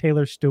Isaac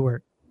Taylor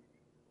Stewart.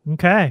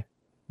 Okay.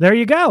 There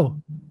you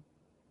go.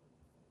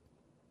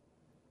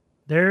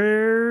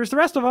 There's the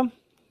rest of them.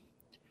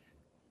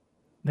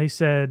 They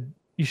said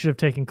you should have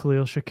taken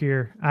Khalil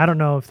Shakir. I don't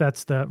know if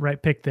that's the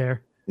right pick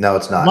there. No,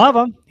 it's not. Love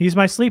him. He's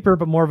my sleeper,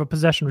 but more of a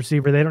possession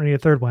receiver. They don't need a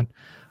third one.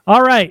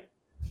 All right.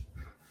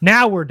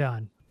 Now we're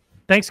done.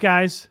 Thanks,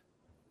 guys.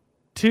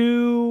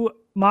 2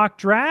 mock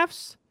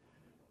drafts.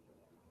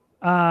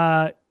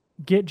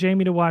 Get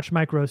Jamie to watch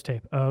Mike Rose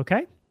tape.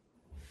 Okay.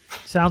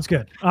 Sounds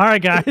good. All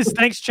right, guys.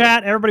 Thanks,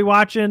 chat. Everybody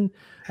watching,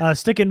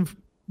 sticking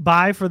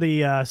by for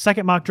the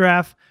second mock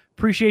draft.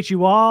 Appreciate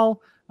you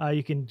all.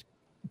 You can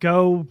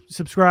go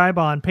subscribe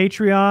on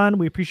Patreon.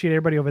 We appreciate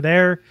everybody over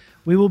there.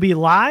 We will be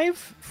live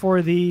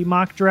for the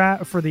mock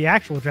draft, for the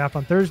actual draft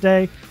on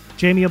Thursday.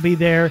 Jamie will be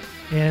there,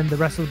 and the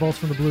rest of the Bolts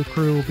from the Blue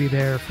crew will be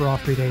there for all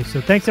 3 days. So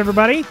thanks,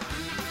 everybody.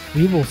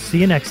 We will see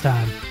you next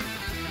time.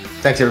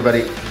 Thanks,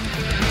 everybody.